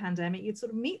before the pandemic, you'd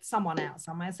sort of meet someone out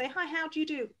somewhere and say, hi, how do you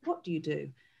do? What do you do?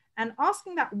 And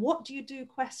asking that what do you do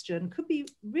question could be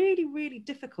really, really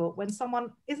difficult when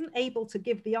someone isn't able to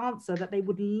give the answer that they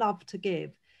would love to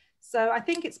give. So I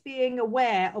think it's being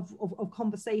aware of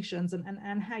conversations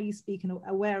and how you speak, and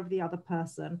aware of the other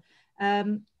person.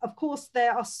 Of course,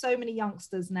 there are so many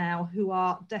youngsters now who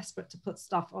are desperate to put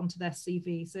stuff onto their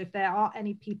CV. So if there are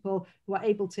any people who are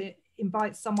able to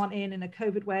invite someone in a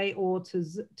COVID way, or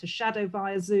to shadow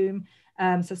via Zoom,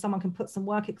 so someone can put some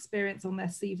work experience on their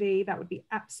CV, that would be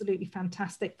absolutely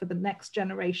fantastic for the next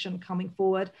generation coming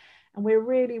forward. And we're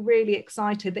really, really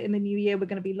excited that in the new year, we're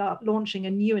going to be launching a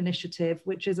new initiative,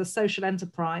 which is a social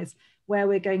enterprise, where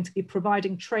we're going to be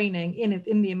providing training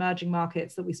in the emerging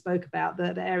markets that we spoke about,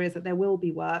 the areas that there will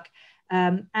be work,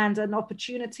 and an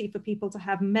opportunity for people to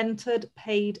have mentored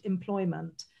paid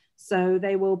employment. So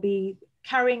they will be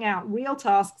carrying out real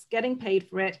tasks, getting paid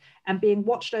for it, and being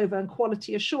watched over and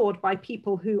quality assured by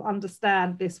people who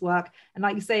understand this work. And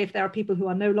like you say, if there are people who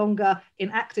are no longer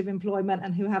in active employment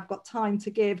and who have got time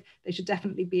to give, they should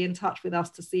definitely be in touch with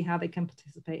us to see how they can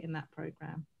participate in that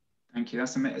program. Thank you.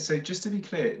 That's amazing. So just to be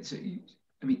clear,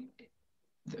 I mean,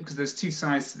 because there's two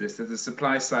sides to this. There's the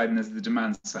supply side and there's the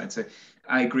demand side. So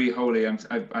I agree wholly.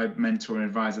 I mentor and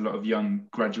advise a lot of young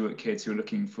graduate kids who are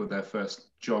looking for their first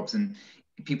jobs, and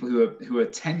people who are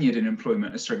tenured in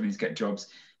employment are struggling to get jobs.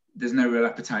 There's no real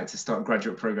appetite to start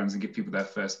graduate programs and give people their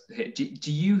first hit.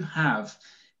 Do you have,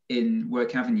 in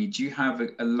Work Avenue, do you have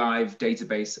a live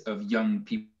database of young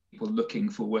people looking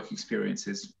for work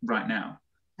experiences right now?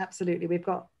 Absolutely. We've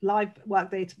got live work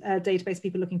database,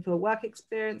 people looking for work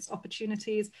experience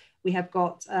opportunities. We have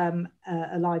got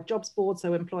a live jobs board,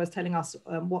 so employers telling us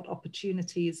what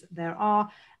opportunities there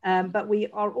are. But we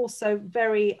are also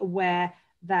very aware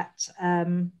that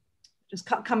just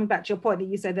coming back to your point that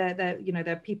you said, there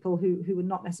are people who are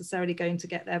not necessarily going to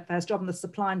get their first job on the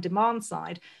supply and demand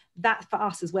side. That for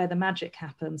us is where the magic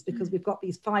happens, because we've got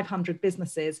these 500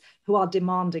 businesses who are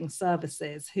demanding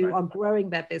services, who are growing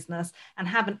their business and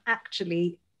haven't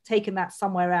actually taken that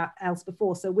somewhere else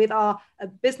before. So with our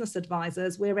business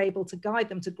advisors, we're able to guide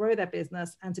them to grow their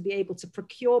business and to be able to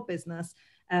procure business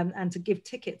and to give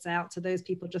tickets out to those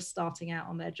people just starting out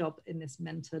on their job in this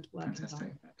mentored work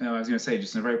environment. No, I was going to say,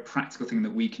 just a very practical thing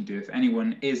that we can do. If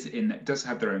anyone does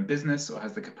have their own business or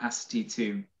has the capacity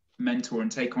to mentor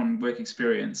and take on work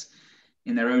experience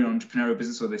in their own entrepreneurial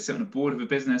business, or they sit on a board of a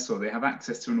business, or they have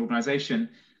access to an organization,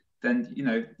 then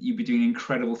you'd be doing an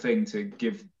incredible thing to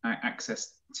give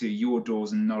access to your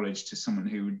doors and knowledge to someone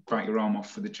who would bite your arm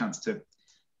off for the chance to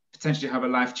potentially have a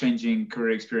life-changing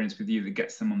career experience with you that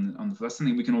gets them on the that's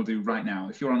something we can all do right now.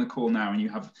 If you're on the call now and you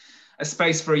have a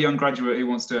space for a young graduate who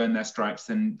wants to earn their stripes,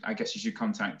 then I guess you should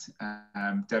contact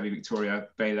Debbie, Victoria,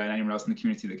 Bayla, and anyone else in the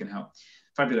community that can help.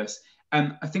 Fabulous.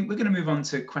 I think we're going to move on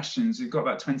to questions. We've got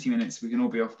about 20 minutes. We can all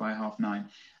be off by 9:30,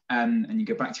 and you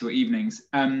go back to your evenings.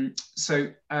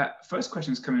 So first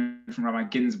question is coming from Rabbi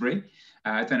Ginsbury.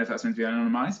 I don't know if that's meant to be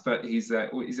anonymized, but he's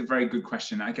a very good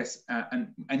question, I guess.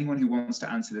 And anyone who wants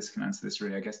to answer this can answer this,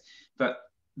 really, I guess. But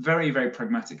very, very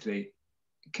pragmatically,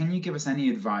 can you give us any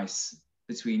advice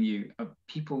between you of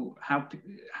people, how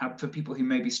for people who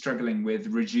may be struggling with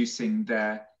reducing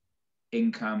their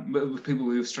income, people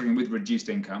who are struggling with reduced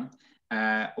income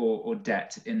or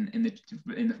debt in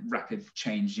the rapid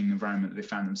changing environment that they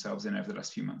found themselves in over the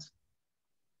last few months?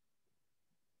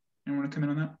 Anyone want to come in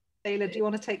on that? Bayla, do you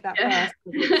want to take that first?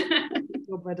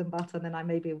 Your bread and butter, and then I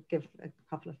maybe will give a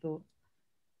couple of thoughts.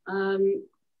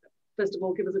 First of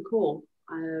all, give us a call.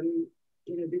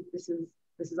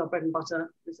 This is our bread and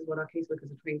butter. This is what our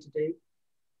caseworkers are trained to do.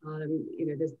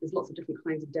 There's lots of different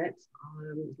kinds of debt.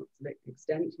 There's lots of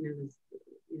extent.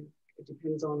 It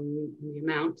depends on the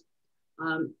amount.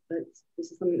 But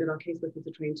this is something that our caseworkers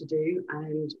are trained to do,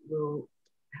 and will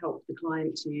help the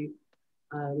client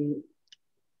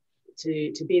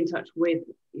to be in touch with,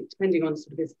 depending on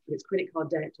sort of its credit card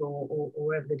debt or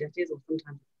wherever the debt is, or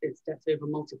sometimes it's debts over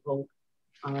multiple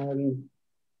from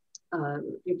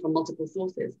multiple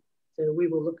sources. So we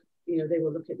will look, they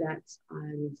will look at that,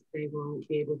 and they will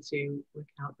be able to work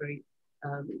out very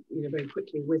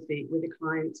quickly with the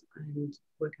client and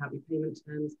work out repayment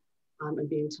terms, and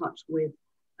be in touch with.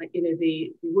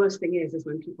 The worst thing is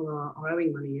when people are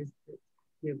owing money is that,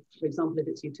 for example, if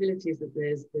it's utilities, that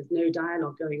there's no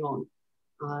dialogue going on,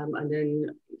 and then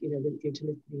the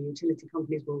utility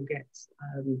companies will get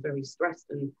very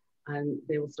stressed, and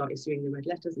they will start issuing the red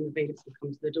letters, and the bailiffs will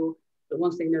come to the door. But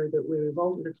once they know that we're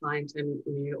involved with the client and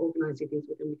we're organising things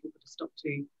with them, we can put a stop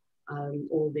to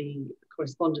all the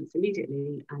correspondence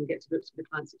immediately and get to grips with the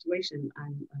client situation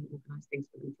and organise things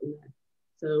for them from there.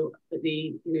 So, but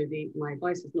my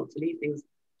advice is not to leave things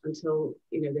until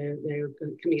they're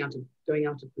going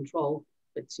out of control,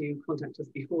 but to contact us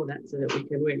before that, so that we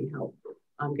can really help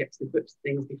get to the grips of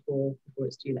things before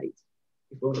it's too late,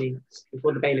 before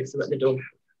the bailiffs are at the door.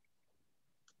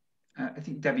 I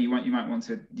think Debbie, you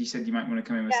said you might want to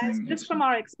come in with something. Just from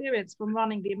our experience from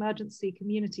running the Emergency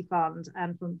Community Fund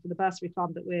and from the bursary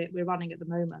fund that we're running at the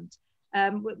moment,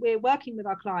 we're working with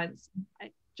our clients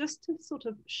just to sort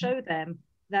of show them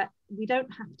that we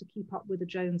don't have to keep up with the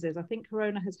Joneses. I think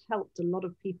Corona has helped a lot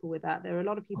of people with that. There are a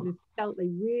lot of people who felt they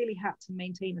really had to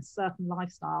maintain a certain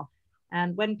lifestyle.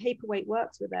 And when Paperweight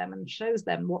works with them and shows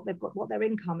them what they've got, what their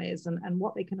income is and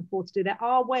what they can afford to do, there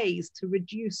are ways to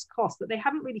reduce costs that they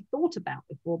haven't really thought about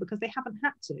before because they haven't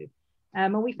had to.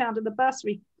 And we found in the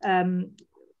bursary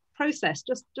process,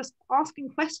 just asking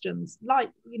questions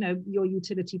like, your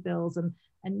utility bills and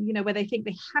where they think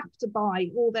they have to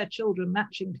buy all their children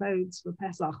matching clothes for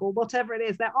Pesach or whatever it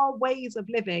is. There are ways of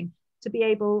living to be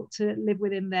able to live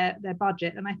within their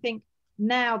budget. And I think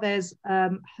now there's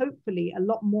hopefully a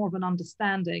lot more of an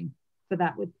understanding for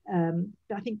that. With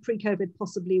I think pre-COVID,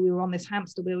 possibly we were on this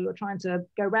hamster wheel. We were trying to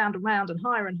go round and round and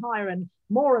higher and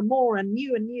more and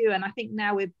new. And I think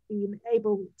now we've been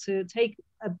able to take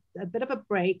a bit of a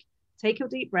break, take a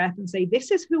deep breath and say, this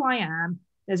is who I am.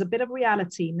 There's a bit of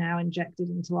reality now injected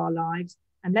into our lives.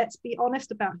 And let's be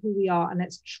honest about who we are, and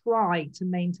let's try to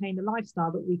maintain a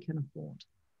lifestyle that we can afford.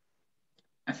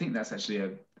 I think that's actually I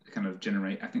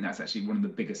think that's actually one of the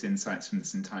biggest insights from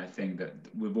this entire thing, that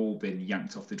we've all been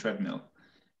yanked off the treadmill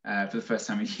for the first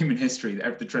time in human history.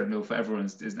 The treadmill for everyone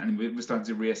is, and we're starting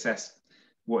to reassess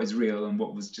what is real and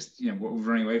what was just, what was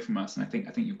running away from us. And I think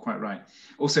you're quite right.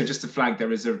 Also, just to flag,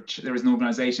 there is an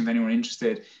organisation, if anyone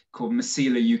interested, called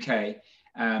Masila UK,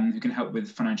 who can help with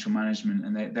financial management,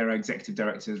 and their executive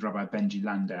director is Rabbi Benji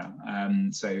Landau.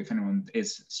 So if anyone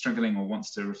is struggling or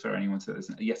wants to refer anyone to,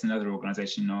 there's yet another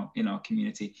organisation in our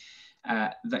community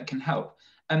that can help.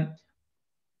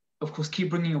 Of course, keep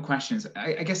bringing your questions.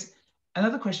 I guess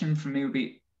another question from me would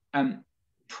be,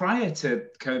 prior to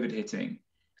COVID hitting,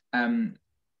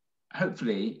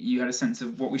 hopefully you had a sense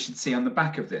of what we should see on the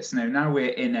back of this. Now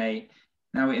we're in a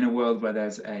Now we're in a world where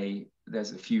there's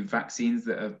a few vaccines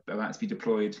that are about to be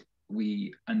deployed.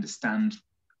 We understand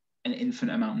an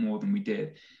infinite amount more than we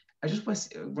did. I just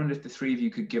wonder if the three of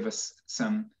you could give us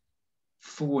some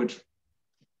forward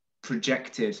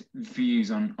projected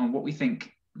views on what we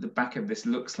think the back of this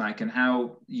looks like and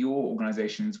how your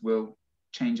organizations will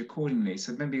change accordingly.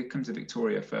 So maybe it comes to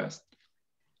Victoria first.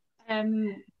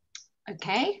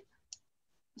 Okay.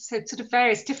 So sort of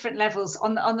various different levels.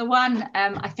 On the one,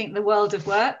 I think the world of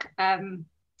work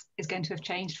is going to have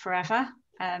changed forever.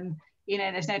 You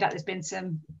know, there's no doubt there's been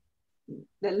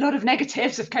a lot of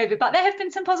negatives of COVID, but there have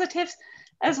been some positives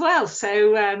as well.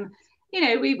 So, you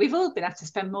know, we've all been able to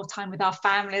spend more time with our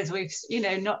families. We've, you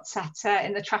know, not sat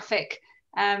in the traffic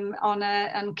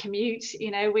on commute.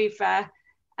 You know, we've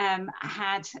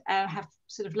have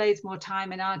sort of loads more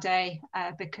time in our day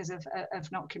because of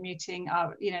not commuting.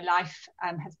 Our, you know, life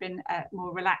has been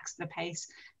more relaxed, the pace,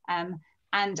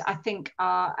 and I think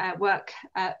our work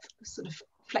sort of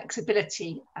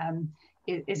flexibility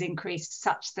is increased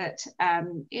such that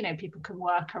you know, people can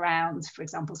work around, for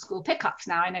example, school pickups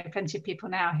now. I know plenty of people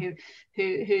now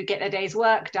who get their day's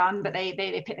work done, but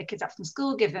they pick their kids up from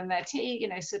school, give them their tea, you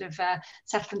know, sort of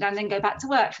settle them down, then go back to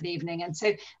work for the evening. And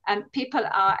so people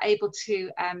are able to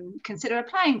consider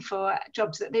applying for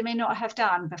jobs that they may not have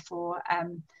done before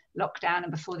lockdown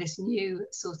and before this new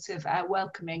sort of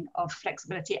welcoming of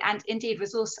flexibility. And indeed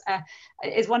resource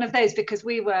is one of those, because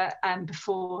we were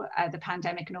before the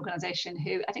pandemic an organisation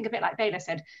who, I think a bit like Bayla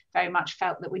said, very much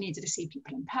felt that we needed to see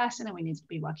people in person and we needed to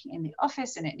be working in the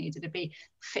office and it needed to be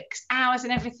fixed hours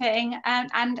and everything,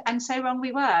 and so wrong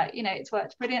we were. You know, it's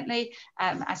worked brilliantly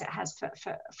as it has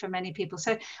for many people.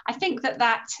 So I think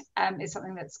that is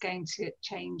something that's going to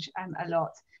change a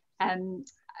lot.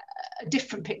 A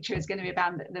different picture is going to be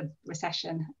about the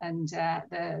recession and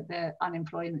the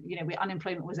unemployment. You know,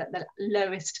 unemployment was at the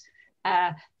lowest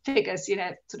figures, you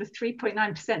know, sort of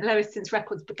 3.9% lowest since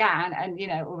records began, and you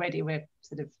know, already we're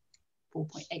sort of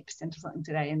 4.8% or something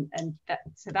today, and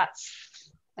so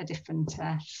that's a different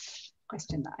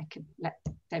question that I could let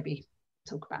Debbie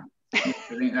talk about. I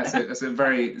think that's a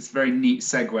very neat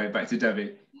segue back to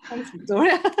Debbie. Thanks,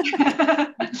 Victoria.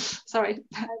 Sorry.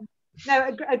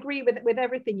 No, agree with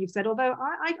everything you've said, although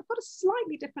I've got a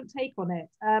slightly different take on it.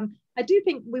 I do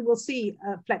think we will see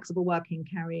flexible working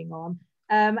carrying on,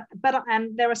 but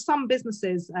there are some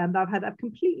businesses that I've had that have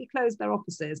completely closed their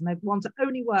offices and they want to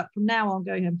only work from now on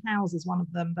going home. House is one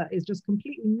of them that is just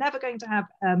completely never going to have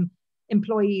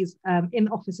employees in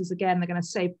offices again. They're going to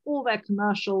save all their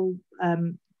commercial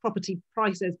property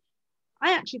prices.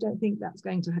 I actually don't think that's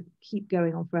going to keep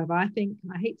going on forever. I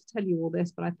hate to tell you all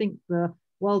this, but I think the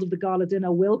world of the gala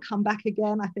dinner will come back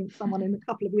again. I think someone in a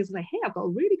couple of years will say, hey, I've got a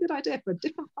really good idea for a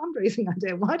different fundraising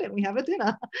idea. Why don't we have a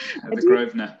dinner? At the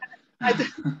Grosvenor.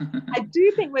 I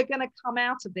do think we're going to come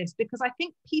out of this because I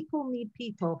think people need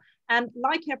people. And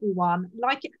like everyone,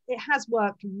 like it has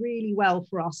worked really well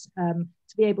for us to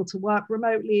be able to work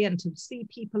remotely and to see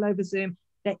people over Zoom.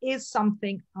 There is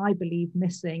something, I believe,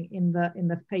 missing in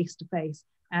the face-to-face.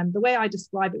 And the way I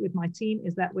describe it with my team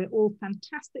is that we're all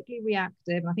fantastically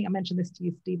reactive. And I think I mentioned this to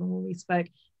you, Stephen, when we spoke.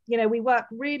 You know, we work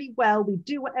really well. We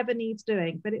do whatever needs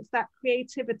doing, but it's that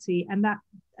creativity and that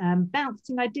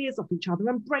bouncing ideas off each other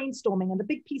and brainstorming and the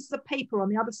big pieces of paper on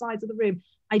the other sides of the room.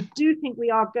 I do think we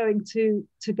are going to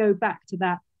go back to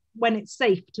that when it's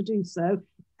safe to do so,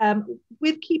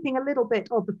 with keeping a little bit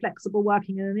of the flexible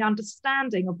working and the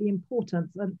understanding of the importance.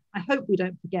 And I hope we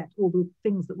don't forget all the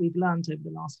things that we've learned over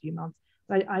the last few months.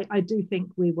 I do think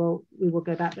we will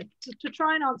go back. But to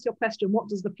try and answer your question, what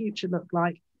does the future look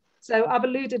like? So I've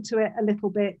alluded to it a little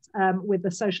bit with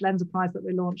the social enterprise that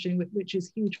we're launching, which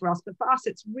is huge for us. But for us,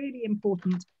 it's really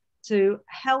important to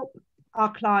help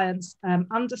our clients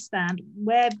understand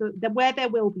where there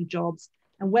will be jobs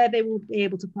and where they will be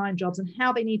able to find jobs and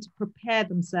how they need to prepare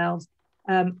themselves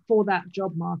for that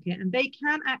job market. And they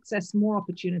can access more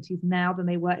opportunities now than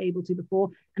they were able to before.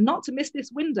 And not to miss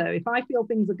this window. If I feel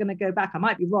things are going to go back, I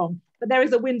might be wrong, but there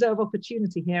is a window of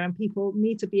opportunity here and people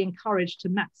need to be encouraged to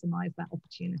maximize that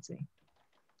opportunity.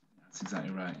 That's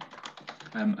exactly right.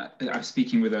 I was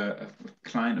speaking with a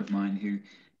client of mine who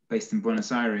based in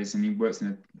Buenos Aires, and he works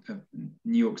in a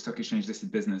New York Stock Exchange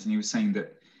listed business. And he was saying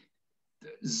that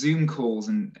Zoom calls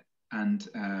and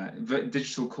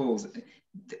digital calls,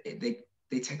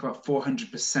 they take about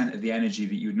 400% of the energy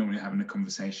that you would normally have in a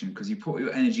conversation, because you put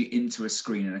your energy into a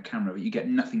screen and a camera, but you get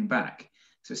nothing back.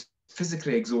 So it's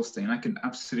physically exhausting, and I can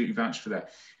absolutely vouch for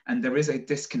that. And there is a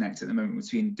disconnect at the moment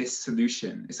between this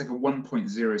solution. It's like a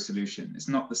 1.0 solution. It's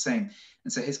not the same.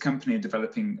 And so his company are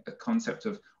developing a concept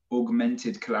of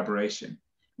augmented collaboration,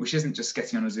 which isn't just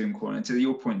getting on a Zoom call. And to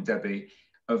your point, Debbie,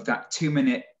 of that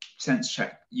 2-minute sense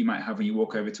check you might have when you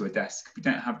walk over to a desk. If you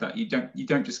don't have that, you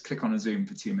don't just click on a Zoom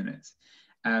for 2 minutes.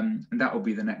 And that will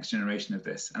be the next generation of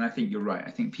this. And I think you're right.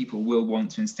 I think people will want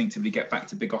to instinctively get back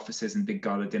to big offices and big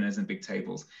gala dinners and big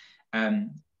tables.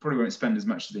 Probably won't spend as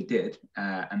much as they did,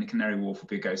 and the Canary Wharf will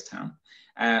be a ghost town.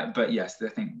 But yes, I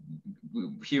think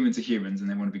humans are humans and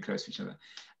they want to be close to each other.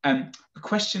 A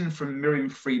question from Miriam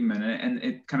Friedman, and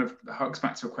it kind of harks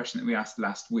back to a question that we asked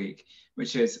last week,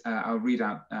 which is, I'll read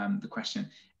out the question.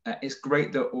 It's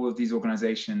great that all of these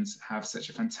organizations have such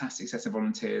a fantastic set of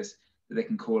volunteers that they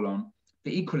can call on,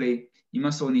 but equally, you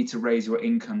must all need to raise your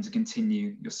income to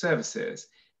continue your services.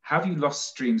 Have you lost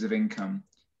streams of income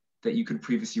that you could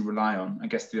previously rely on, I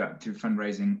guess through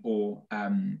fundraising or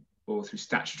through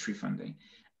statutory funding?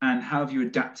 And how have you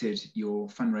adapted your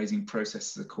fundraising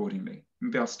processes accordingly?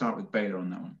 Maybe I'll start with Bayla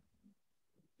on that one.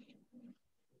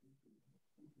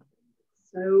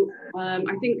 So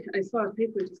I think as far as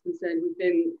Paperweight is concerned, we've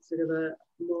been sort of a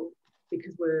more,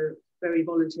 because we're very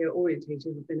volunteer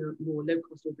orientated, we've been a more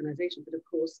low-cost organisation. But of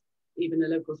course, even a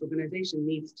low-cost organisation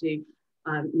needs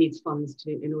funds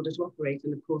in order to operate.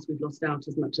 And of course, we've lost out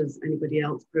as much as anybody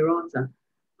else pro rata.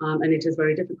 And it is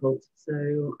very difficult. So,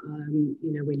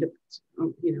 we looked,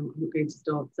 I'm not going to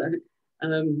start,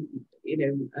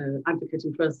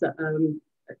 advocating for us,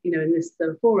 in this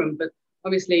forum, but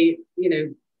obviously,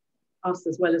 us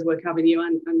as well as Work Avenue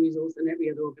and Resource and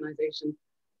every other organisation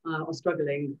are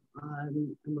struggling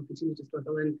and will continue to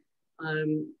struggle.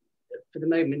 And for the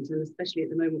moment, and especially at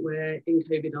the moment where in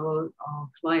COVID, our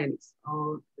clients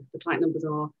the client numbers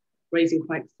are raising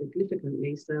quite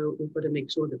significantly. So we've got to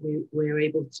make sure that we're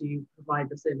able to provide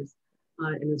the service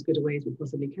in as good a way as we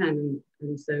possibly can.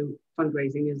 And so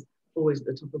fundraising is always at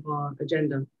the top of our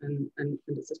agenda, and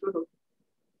it's a struggle.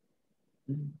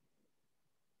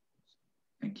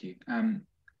 Thank you.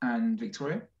 And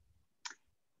Victoria?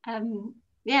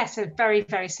 Yeah, so very,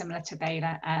 very similar to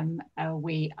Bayla.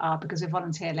 We are, because we're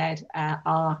volunteer-led,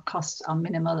 our costs are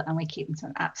minimal and we keep them to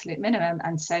an absolute minimum.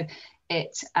 And so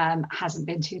it hasn't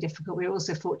been too difficult. We're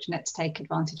also fortunate to take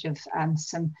advantage of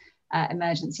some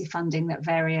emergency funding that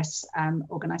various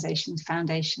organisations,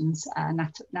 foundations,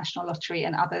 National Lottery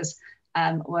and others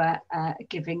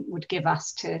would give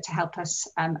us to help us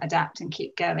adapt and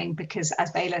keep going, because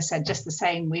as Bayla said, just the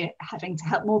same, we're having to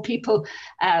help more people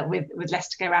with less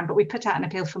to go around. But we put out an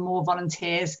appeal for more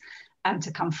volunteers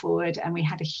to come forward, and we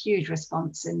had a huge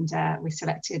response, and we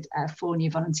selected 4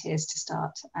 new volunteers to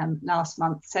start last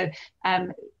month. So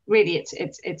really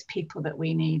it's people that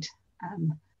we need.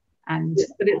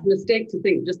 But it's a mistake to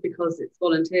think just because it's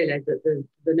volunteer-led that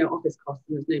there are no office costs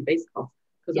and there's no base costs,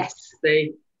 because yes,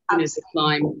 they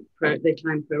climb pro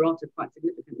rata quite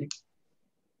significantly.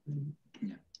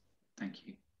 Yeah, thank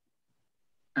you.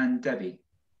 And Debbie?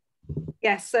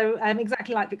 Yes, so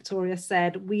exactly like Victoria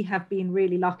said, we have been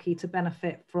really lucky to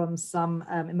benefit from some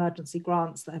emergency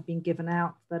grants that have been given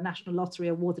out. The National Lottery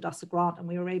awarded us a grant and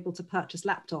we were able to purchase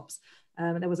laptops.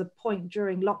 There was a point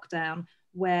during lockdown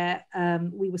where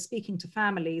we were speaking to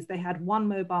families. They had one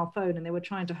mobile phone and they were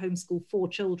trying to homeschool 4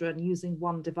 children using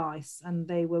one device, and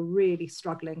they were really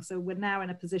struggling. So we're now in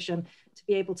a position to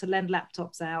be able to lend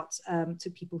laptops out to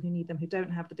people who need them, who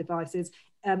don't have the devices,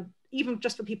 even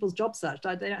just for people's job search.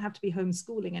 They don't have to be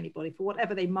homeschooling anybody, for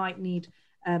whatever they might need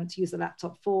to use the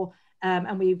laptop for.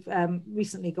 And we've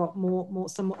recently got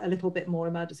a little bit more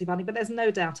emergency funding, but there's no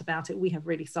doubt about it, we have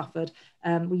really suffered.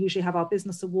 We usually have our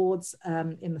business awards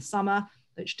in the summer,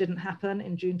 which didn't happen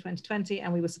in June 2020,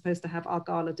 and we were supposed to have our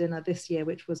gala dinner this year,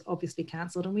 which was obviously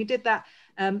cancelled. And we did that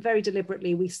very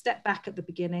deliberately. We stepped back at the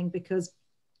beginning because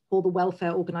all the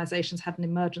welfare organisations had an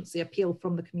emergency appeal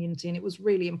from the community, and it was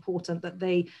really important that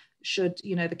they should,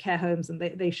 the care homes, and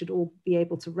they should all be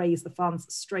able to raise the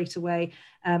funds straight away.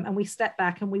 And we stepped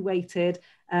back and we waited,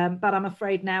 but I'm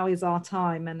afraid now is our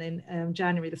time. And in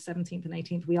January the 17th and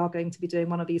 18th, we are going to be doing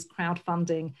one of these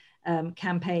crowdfunding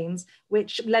campaigns,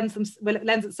 which lends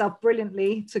itself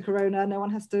brilliantly to Corona. No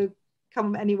one has to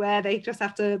come anywhere. They just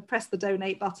have to press the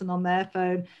donate button on their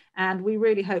phone. And we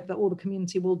really hope that all the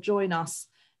community will join us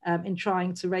in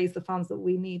trying to raise the funds that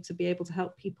we need to be able to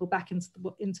help people back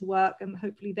into work, and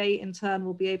hopefully they in turn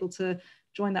will be able to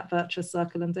join that virtuous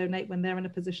circle and donate when they're in a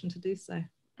position to do so.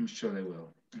 I'm sure they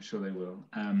will. I'm sure they will.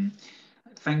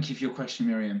 Thank you for your question,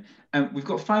 Miriam. We've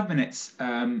got 5 minutes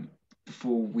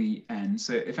before we end,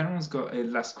 so if anyone's got a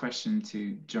last question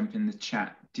to jump in the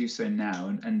chat, do so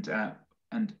now.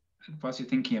 And whilst you're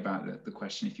thinking about the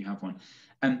question, if you have one,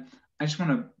 I just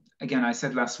want to. Again, I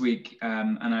said last week,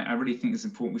 and I really think it's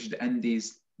important, we should end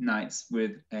these nights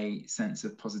with a sense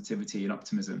of positivity and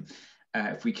optimism.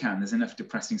 if we can. There's enough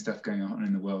depressing stuff going on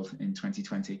in the world in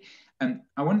 2020. And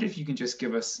I wonder if you can just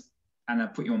give us, and I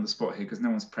put you on the spot here because no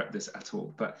one's prepped this at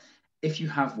all, but if you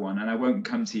have one, and I won't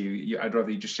come to you, I'd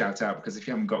rather you just shout out, because if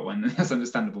you haven't got one, then that's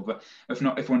understandable. But if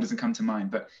not, if one doesn't come to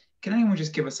mind, but can anyone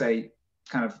just give us a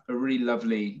kind of a really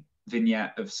lovely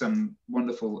vignette of some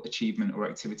wonderful achievement or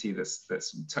activity that's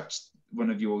touched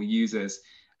one of your users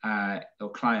or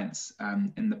clients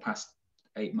in the past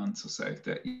 8 months or so,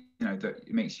 that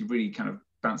that makes you really kind of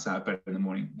bounce out of bed in the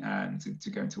morning to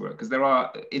go into work? Because there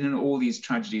are, in all these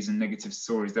tragedies and negative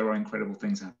stories, there are incredible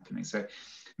things happening. So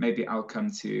maybe I'll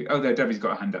come to, oh, there, Debbie's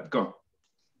got a hand up. Go on.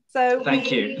 So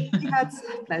thank you. We had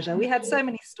pleasure. We had so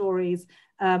many stories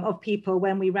of people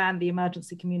when we ran the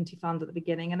Emergency Community Fund at the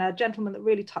beginning, and a gentleman that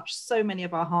really touched so many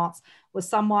of our hearts was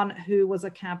someone who was a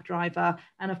cab driver,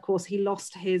 and of course he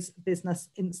lost his business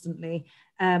instantly,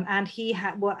 and he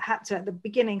had to at the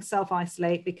beginning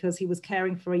self-isolate because he was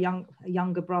caring for a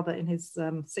younger brother in his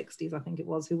 60s, I think it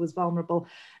was, who was vulnerable.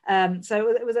 So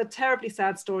it was a terribly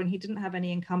sad story, and he didn't have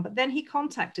any income. But then he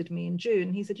contacted me in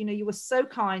June. He said, you were so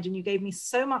kind and you gave me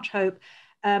so much hope.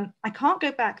 I can't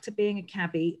go back to being a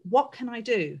cabbie. What can I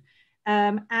do?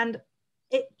 And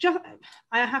it just,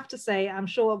 I have to say, I'm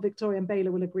sure Victoria and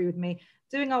Bayla will agree with me,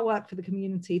 doing our work for the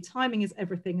community, timing is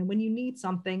everything. And when you need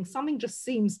something just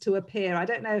seems to appear. I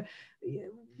don't know,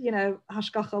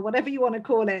 hashgacha, whatever you want to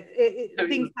call it,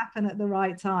 things happen at the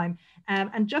right time.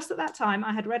 And just at that time,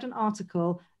 I had read an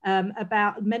article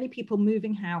about many people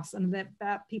moving house and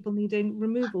about people needing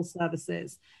removal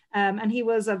services. And he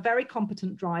was a very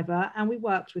competent driver, and we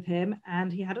worked with him,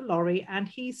 and he had a lorry, and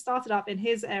he started up in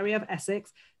his area of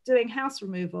Essex doing house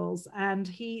removals, and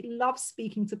he loves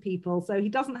speaking to people. So he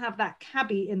doesn't have that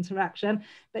cabbie interaction,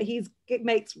 but he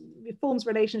forms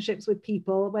relationships with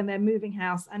people when they're moving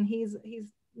house, and he's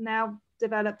now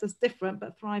developed this different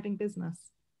but thriving business.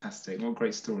 Fantastic. What a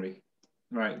great story.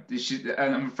 Right.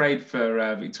 I'm afraid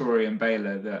for Victoria and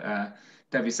Bayla that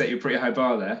Debbie set you a pretty high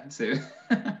bar there. So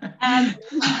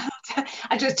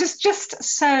I just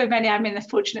so many. I'm in the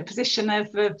fortunate position of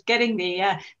getting the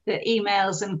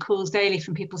emails and calls daily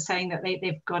from people saying that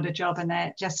they've got a job, and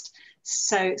they're just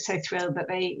so thrilled that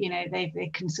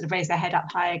they can sort of raise their head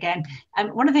up high again.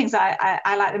 And one of the things I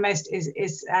like the most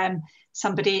is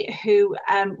somebody who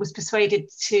was persuaded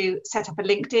to set up a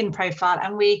LinkedIn profile,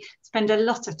 and we spend a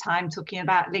lot of time talking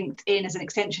about LinkedIn as an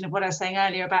extension of what I was saying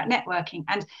earlier about networking.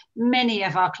 And many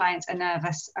of our clients are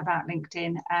nervous about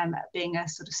LinkedIn being a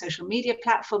sort of social media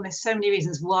platform. There's so many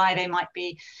reasons why they might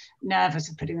be nervous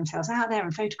of putting themselves out there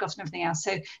and photographs and everything else.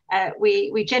 So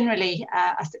we generally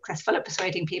are successful at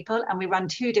persuading people, and we run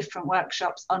 2 different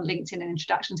workshops on LinkedIn, an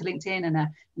introduction to LinkedIn and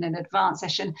an advanced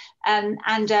session. And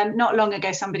not long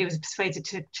ago, somebody was persuaded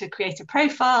to create a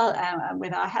profile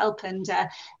with our help, and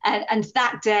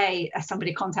that day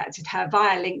somebody contacted her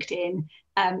via LinkedIn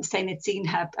saying they'd seen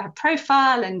her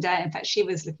profile, and in fact she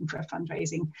was looking for a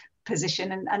fundraising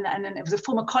position, and then it was a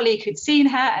former colleague who'd seen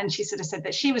her, and she sort of said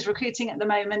that she was recruiting at the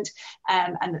moment,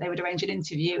 and that they would arrange an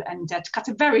interview. And to cut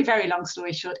a very, very long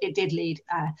story short, it did lead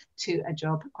to a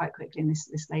job quite quickly, and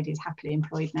this lady is happily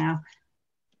employed now.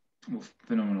 Well,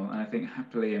 phenomenal. And I think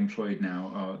happily employed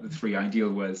now are the 3 ideal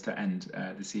words to end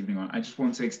this evening on. I just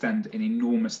want to extend an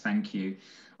enormous thank you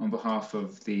on behalf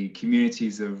of the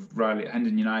communities of Raleigh,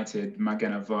 Hendon United,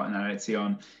 Magen Avraham and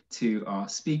Alexion, to our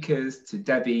speakers, to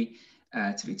Debbie,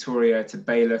 to Victoria, to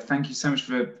Bayla. Thank you so much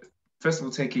for, first of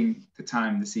all, taking the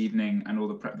time this evening and all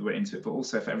the prep that went into it, but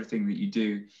also for everything that you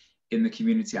do in the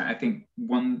community. I think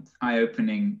one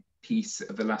eye-opening piece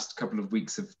of the last couple of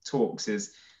weeks of talks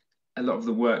is a lot of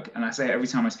the work, and I say it every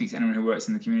time I speak to anyone who works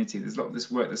in the community, there's a lot of this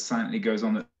work that silently goes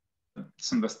on that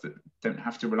some of us that don't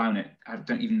have to rely on it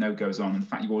don't even know goes on. In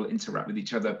fact, you all interact with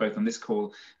each other both on this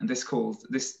call and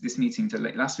this meeting to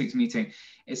last week's meeting.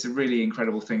 It's a really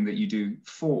incredible thing that you do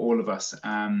for all of us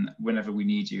whenever we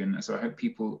need you. And so I hope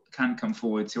people can come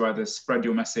forward to either spread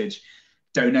your message,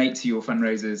 donate to your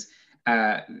fundraisers,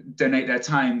 donate their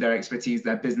time, their expertise,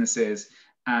 their businesses.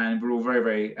 And we're all very,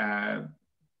 very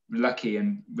lucky,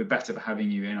 and we're better for having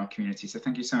you in our community. So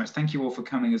thank you so much. Thank you all for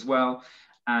coming as well,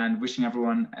 and wishing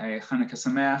everyone a Hanukkah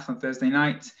Sameach on Thursday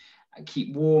night.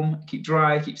 Keep warm, keep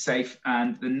dry, keep safe.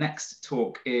 And the next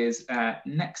talk is I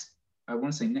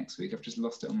want to say next week. I've just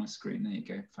lost it on my screen. There you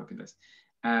go, fabulous.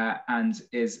 And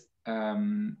is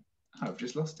I've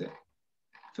just lost it.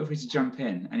 Feel free to jump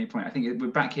in at any point. I think we're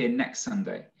back here next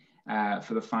Sunday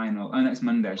for the final, next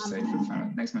Monday, I should say, for the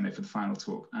final, next Monday for the final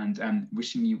talk. And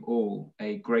wishing you all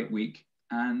a great week,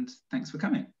 and thanks for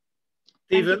coming.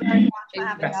 Stephen. Thank you very much for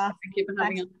having us. Thank you for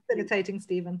having us. Facilitating,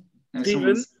 Stephen.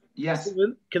 Stephen. Yes.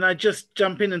 Can I just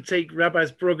jump in and take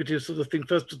Rabbi's prerogative sort of thing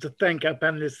first to thank our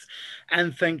panelists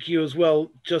and thank you as well,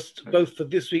 just both for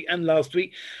this week and last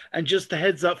week. And just a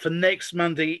heads up for next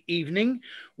Monday evening,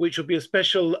 which will be a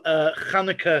special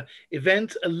Hanukkah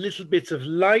event. A little bit of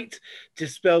light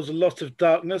dispels a lot of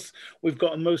darkness. We've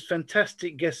got a most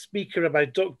fantastic guest speaker, Rabbi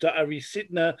Dr. Ari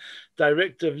Sitner,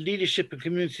 Director of Leadership and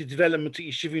Community Development at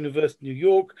Yeshiva University, New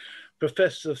York,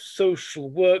 Professor of Social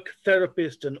Work,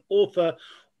 therapist and author,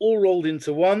 all rolled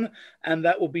into one, and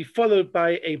that will be followed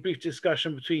by a brief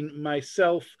discussion between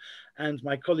myself and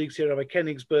my colleagues here, Rabbi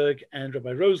Koenigsberg and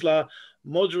Rabbi Rosler,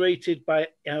 moderated by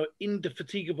our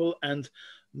indefatigable and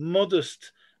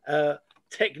modest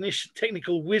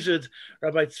technical wizard,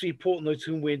 Rabbi Tzvi Portnoy,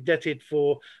 to whom we're indebted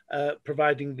for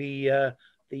providing the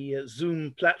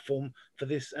Zoom platform for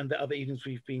this and the other evenings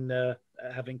we've been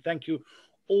having. Thank you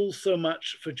all so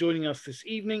much for joining us this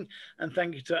evening, and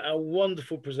thank you to our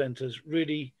wonderful presenters.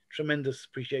 Really tremendous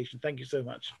appreciation. Thank you so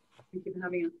much. Thank you for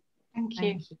having us.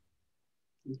 Thank you.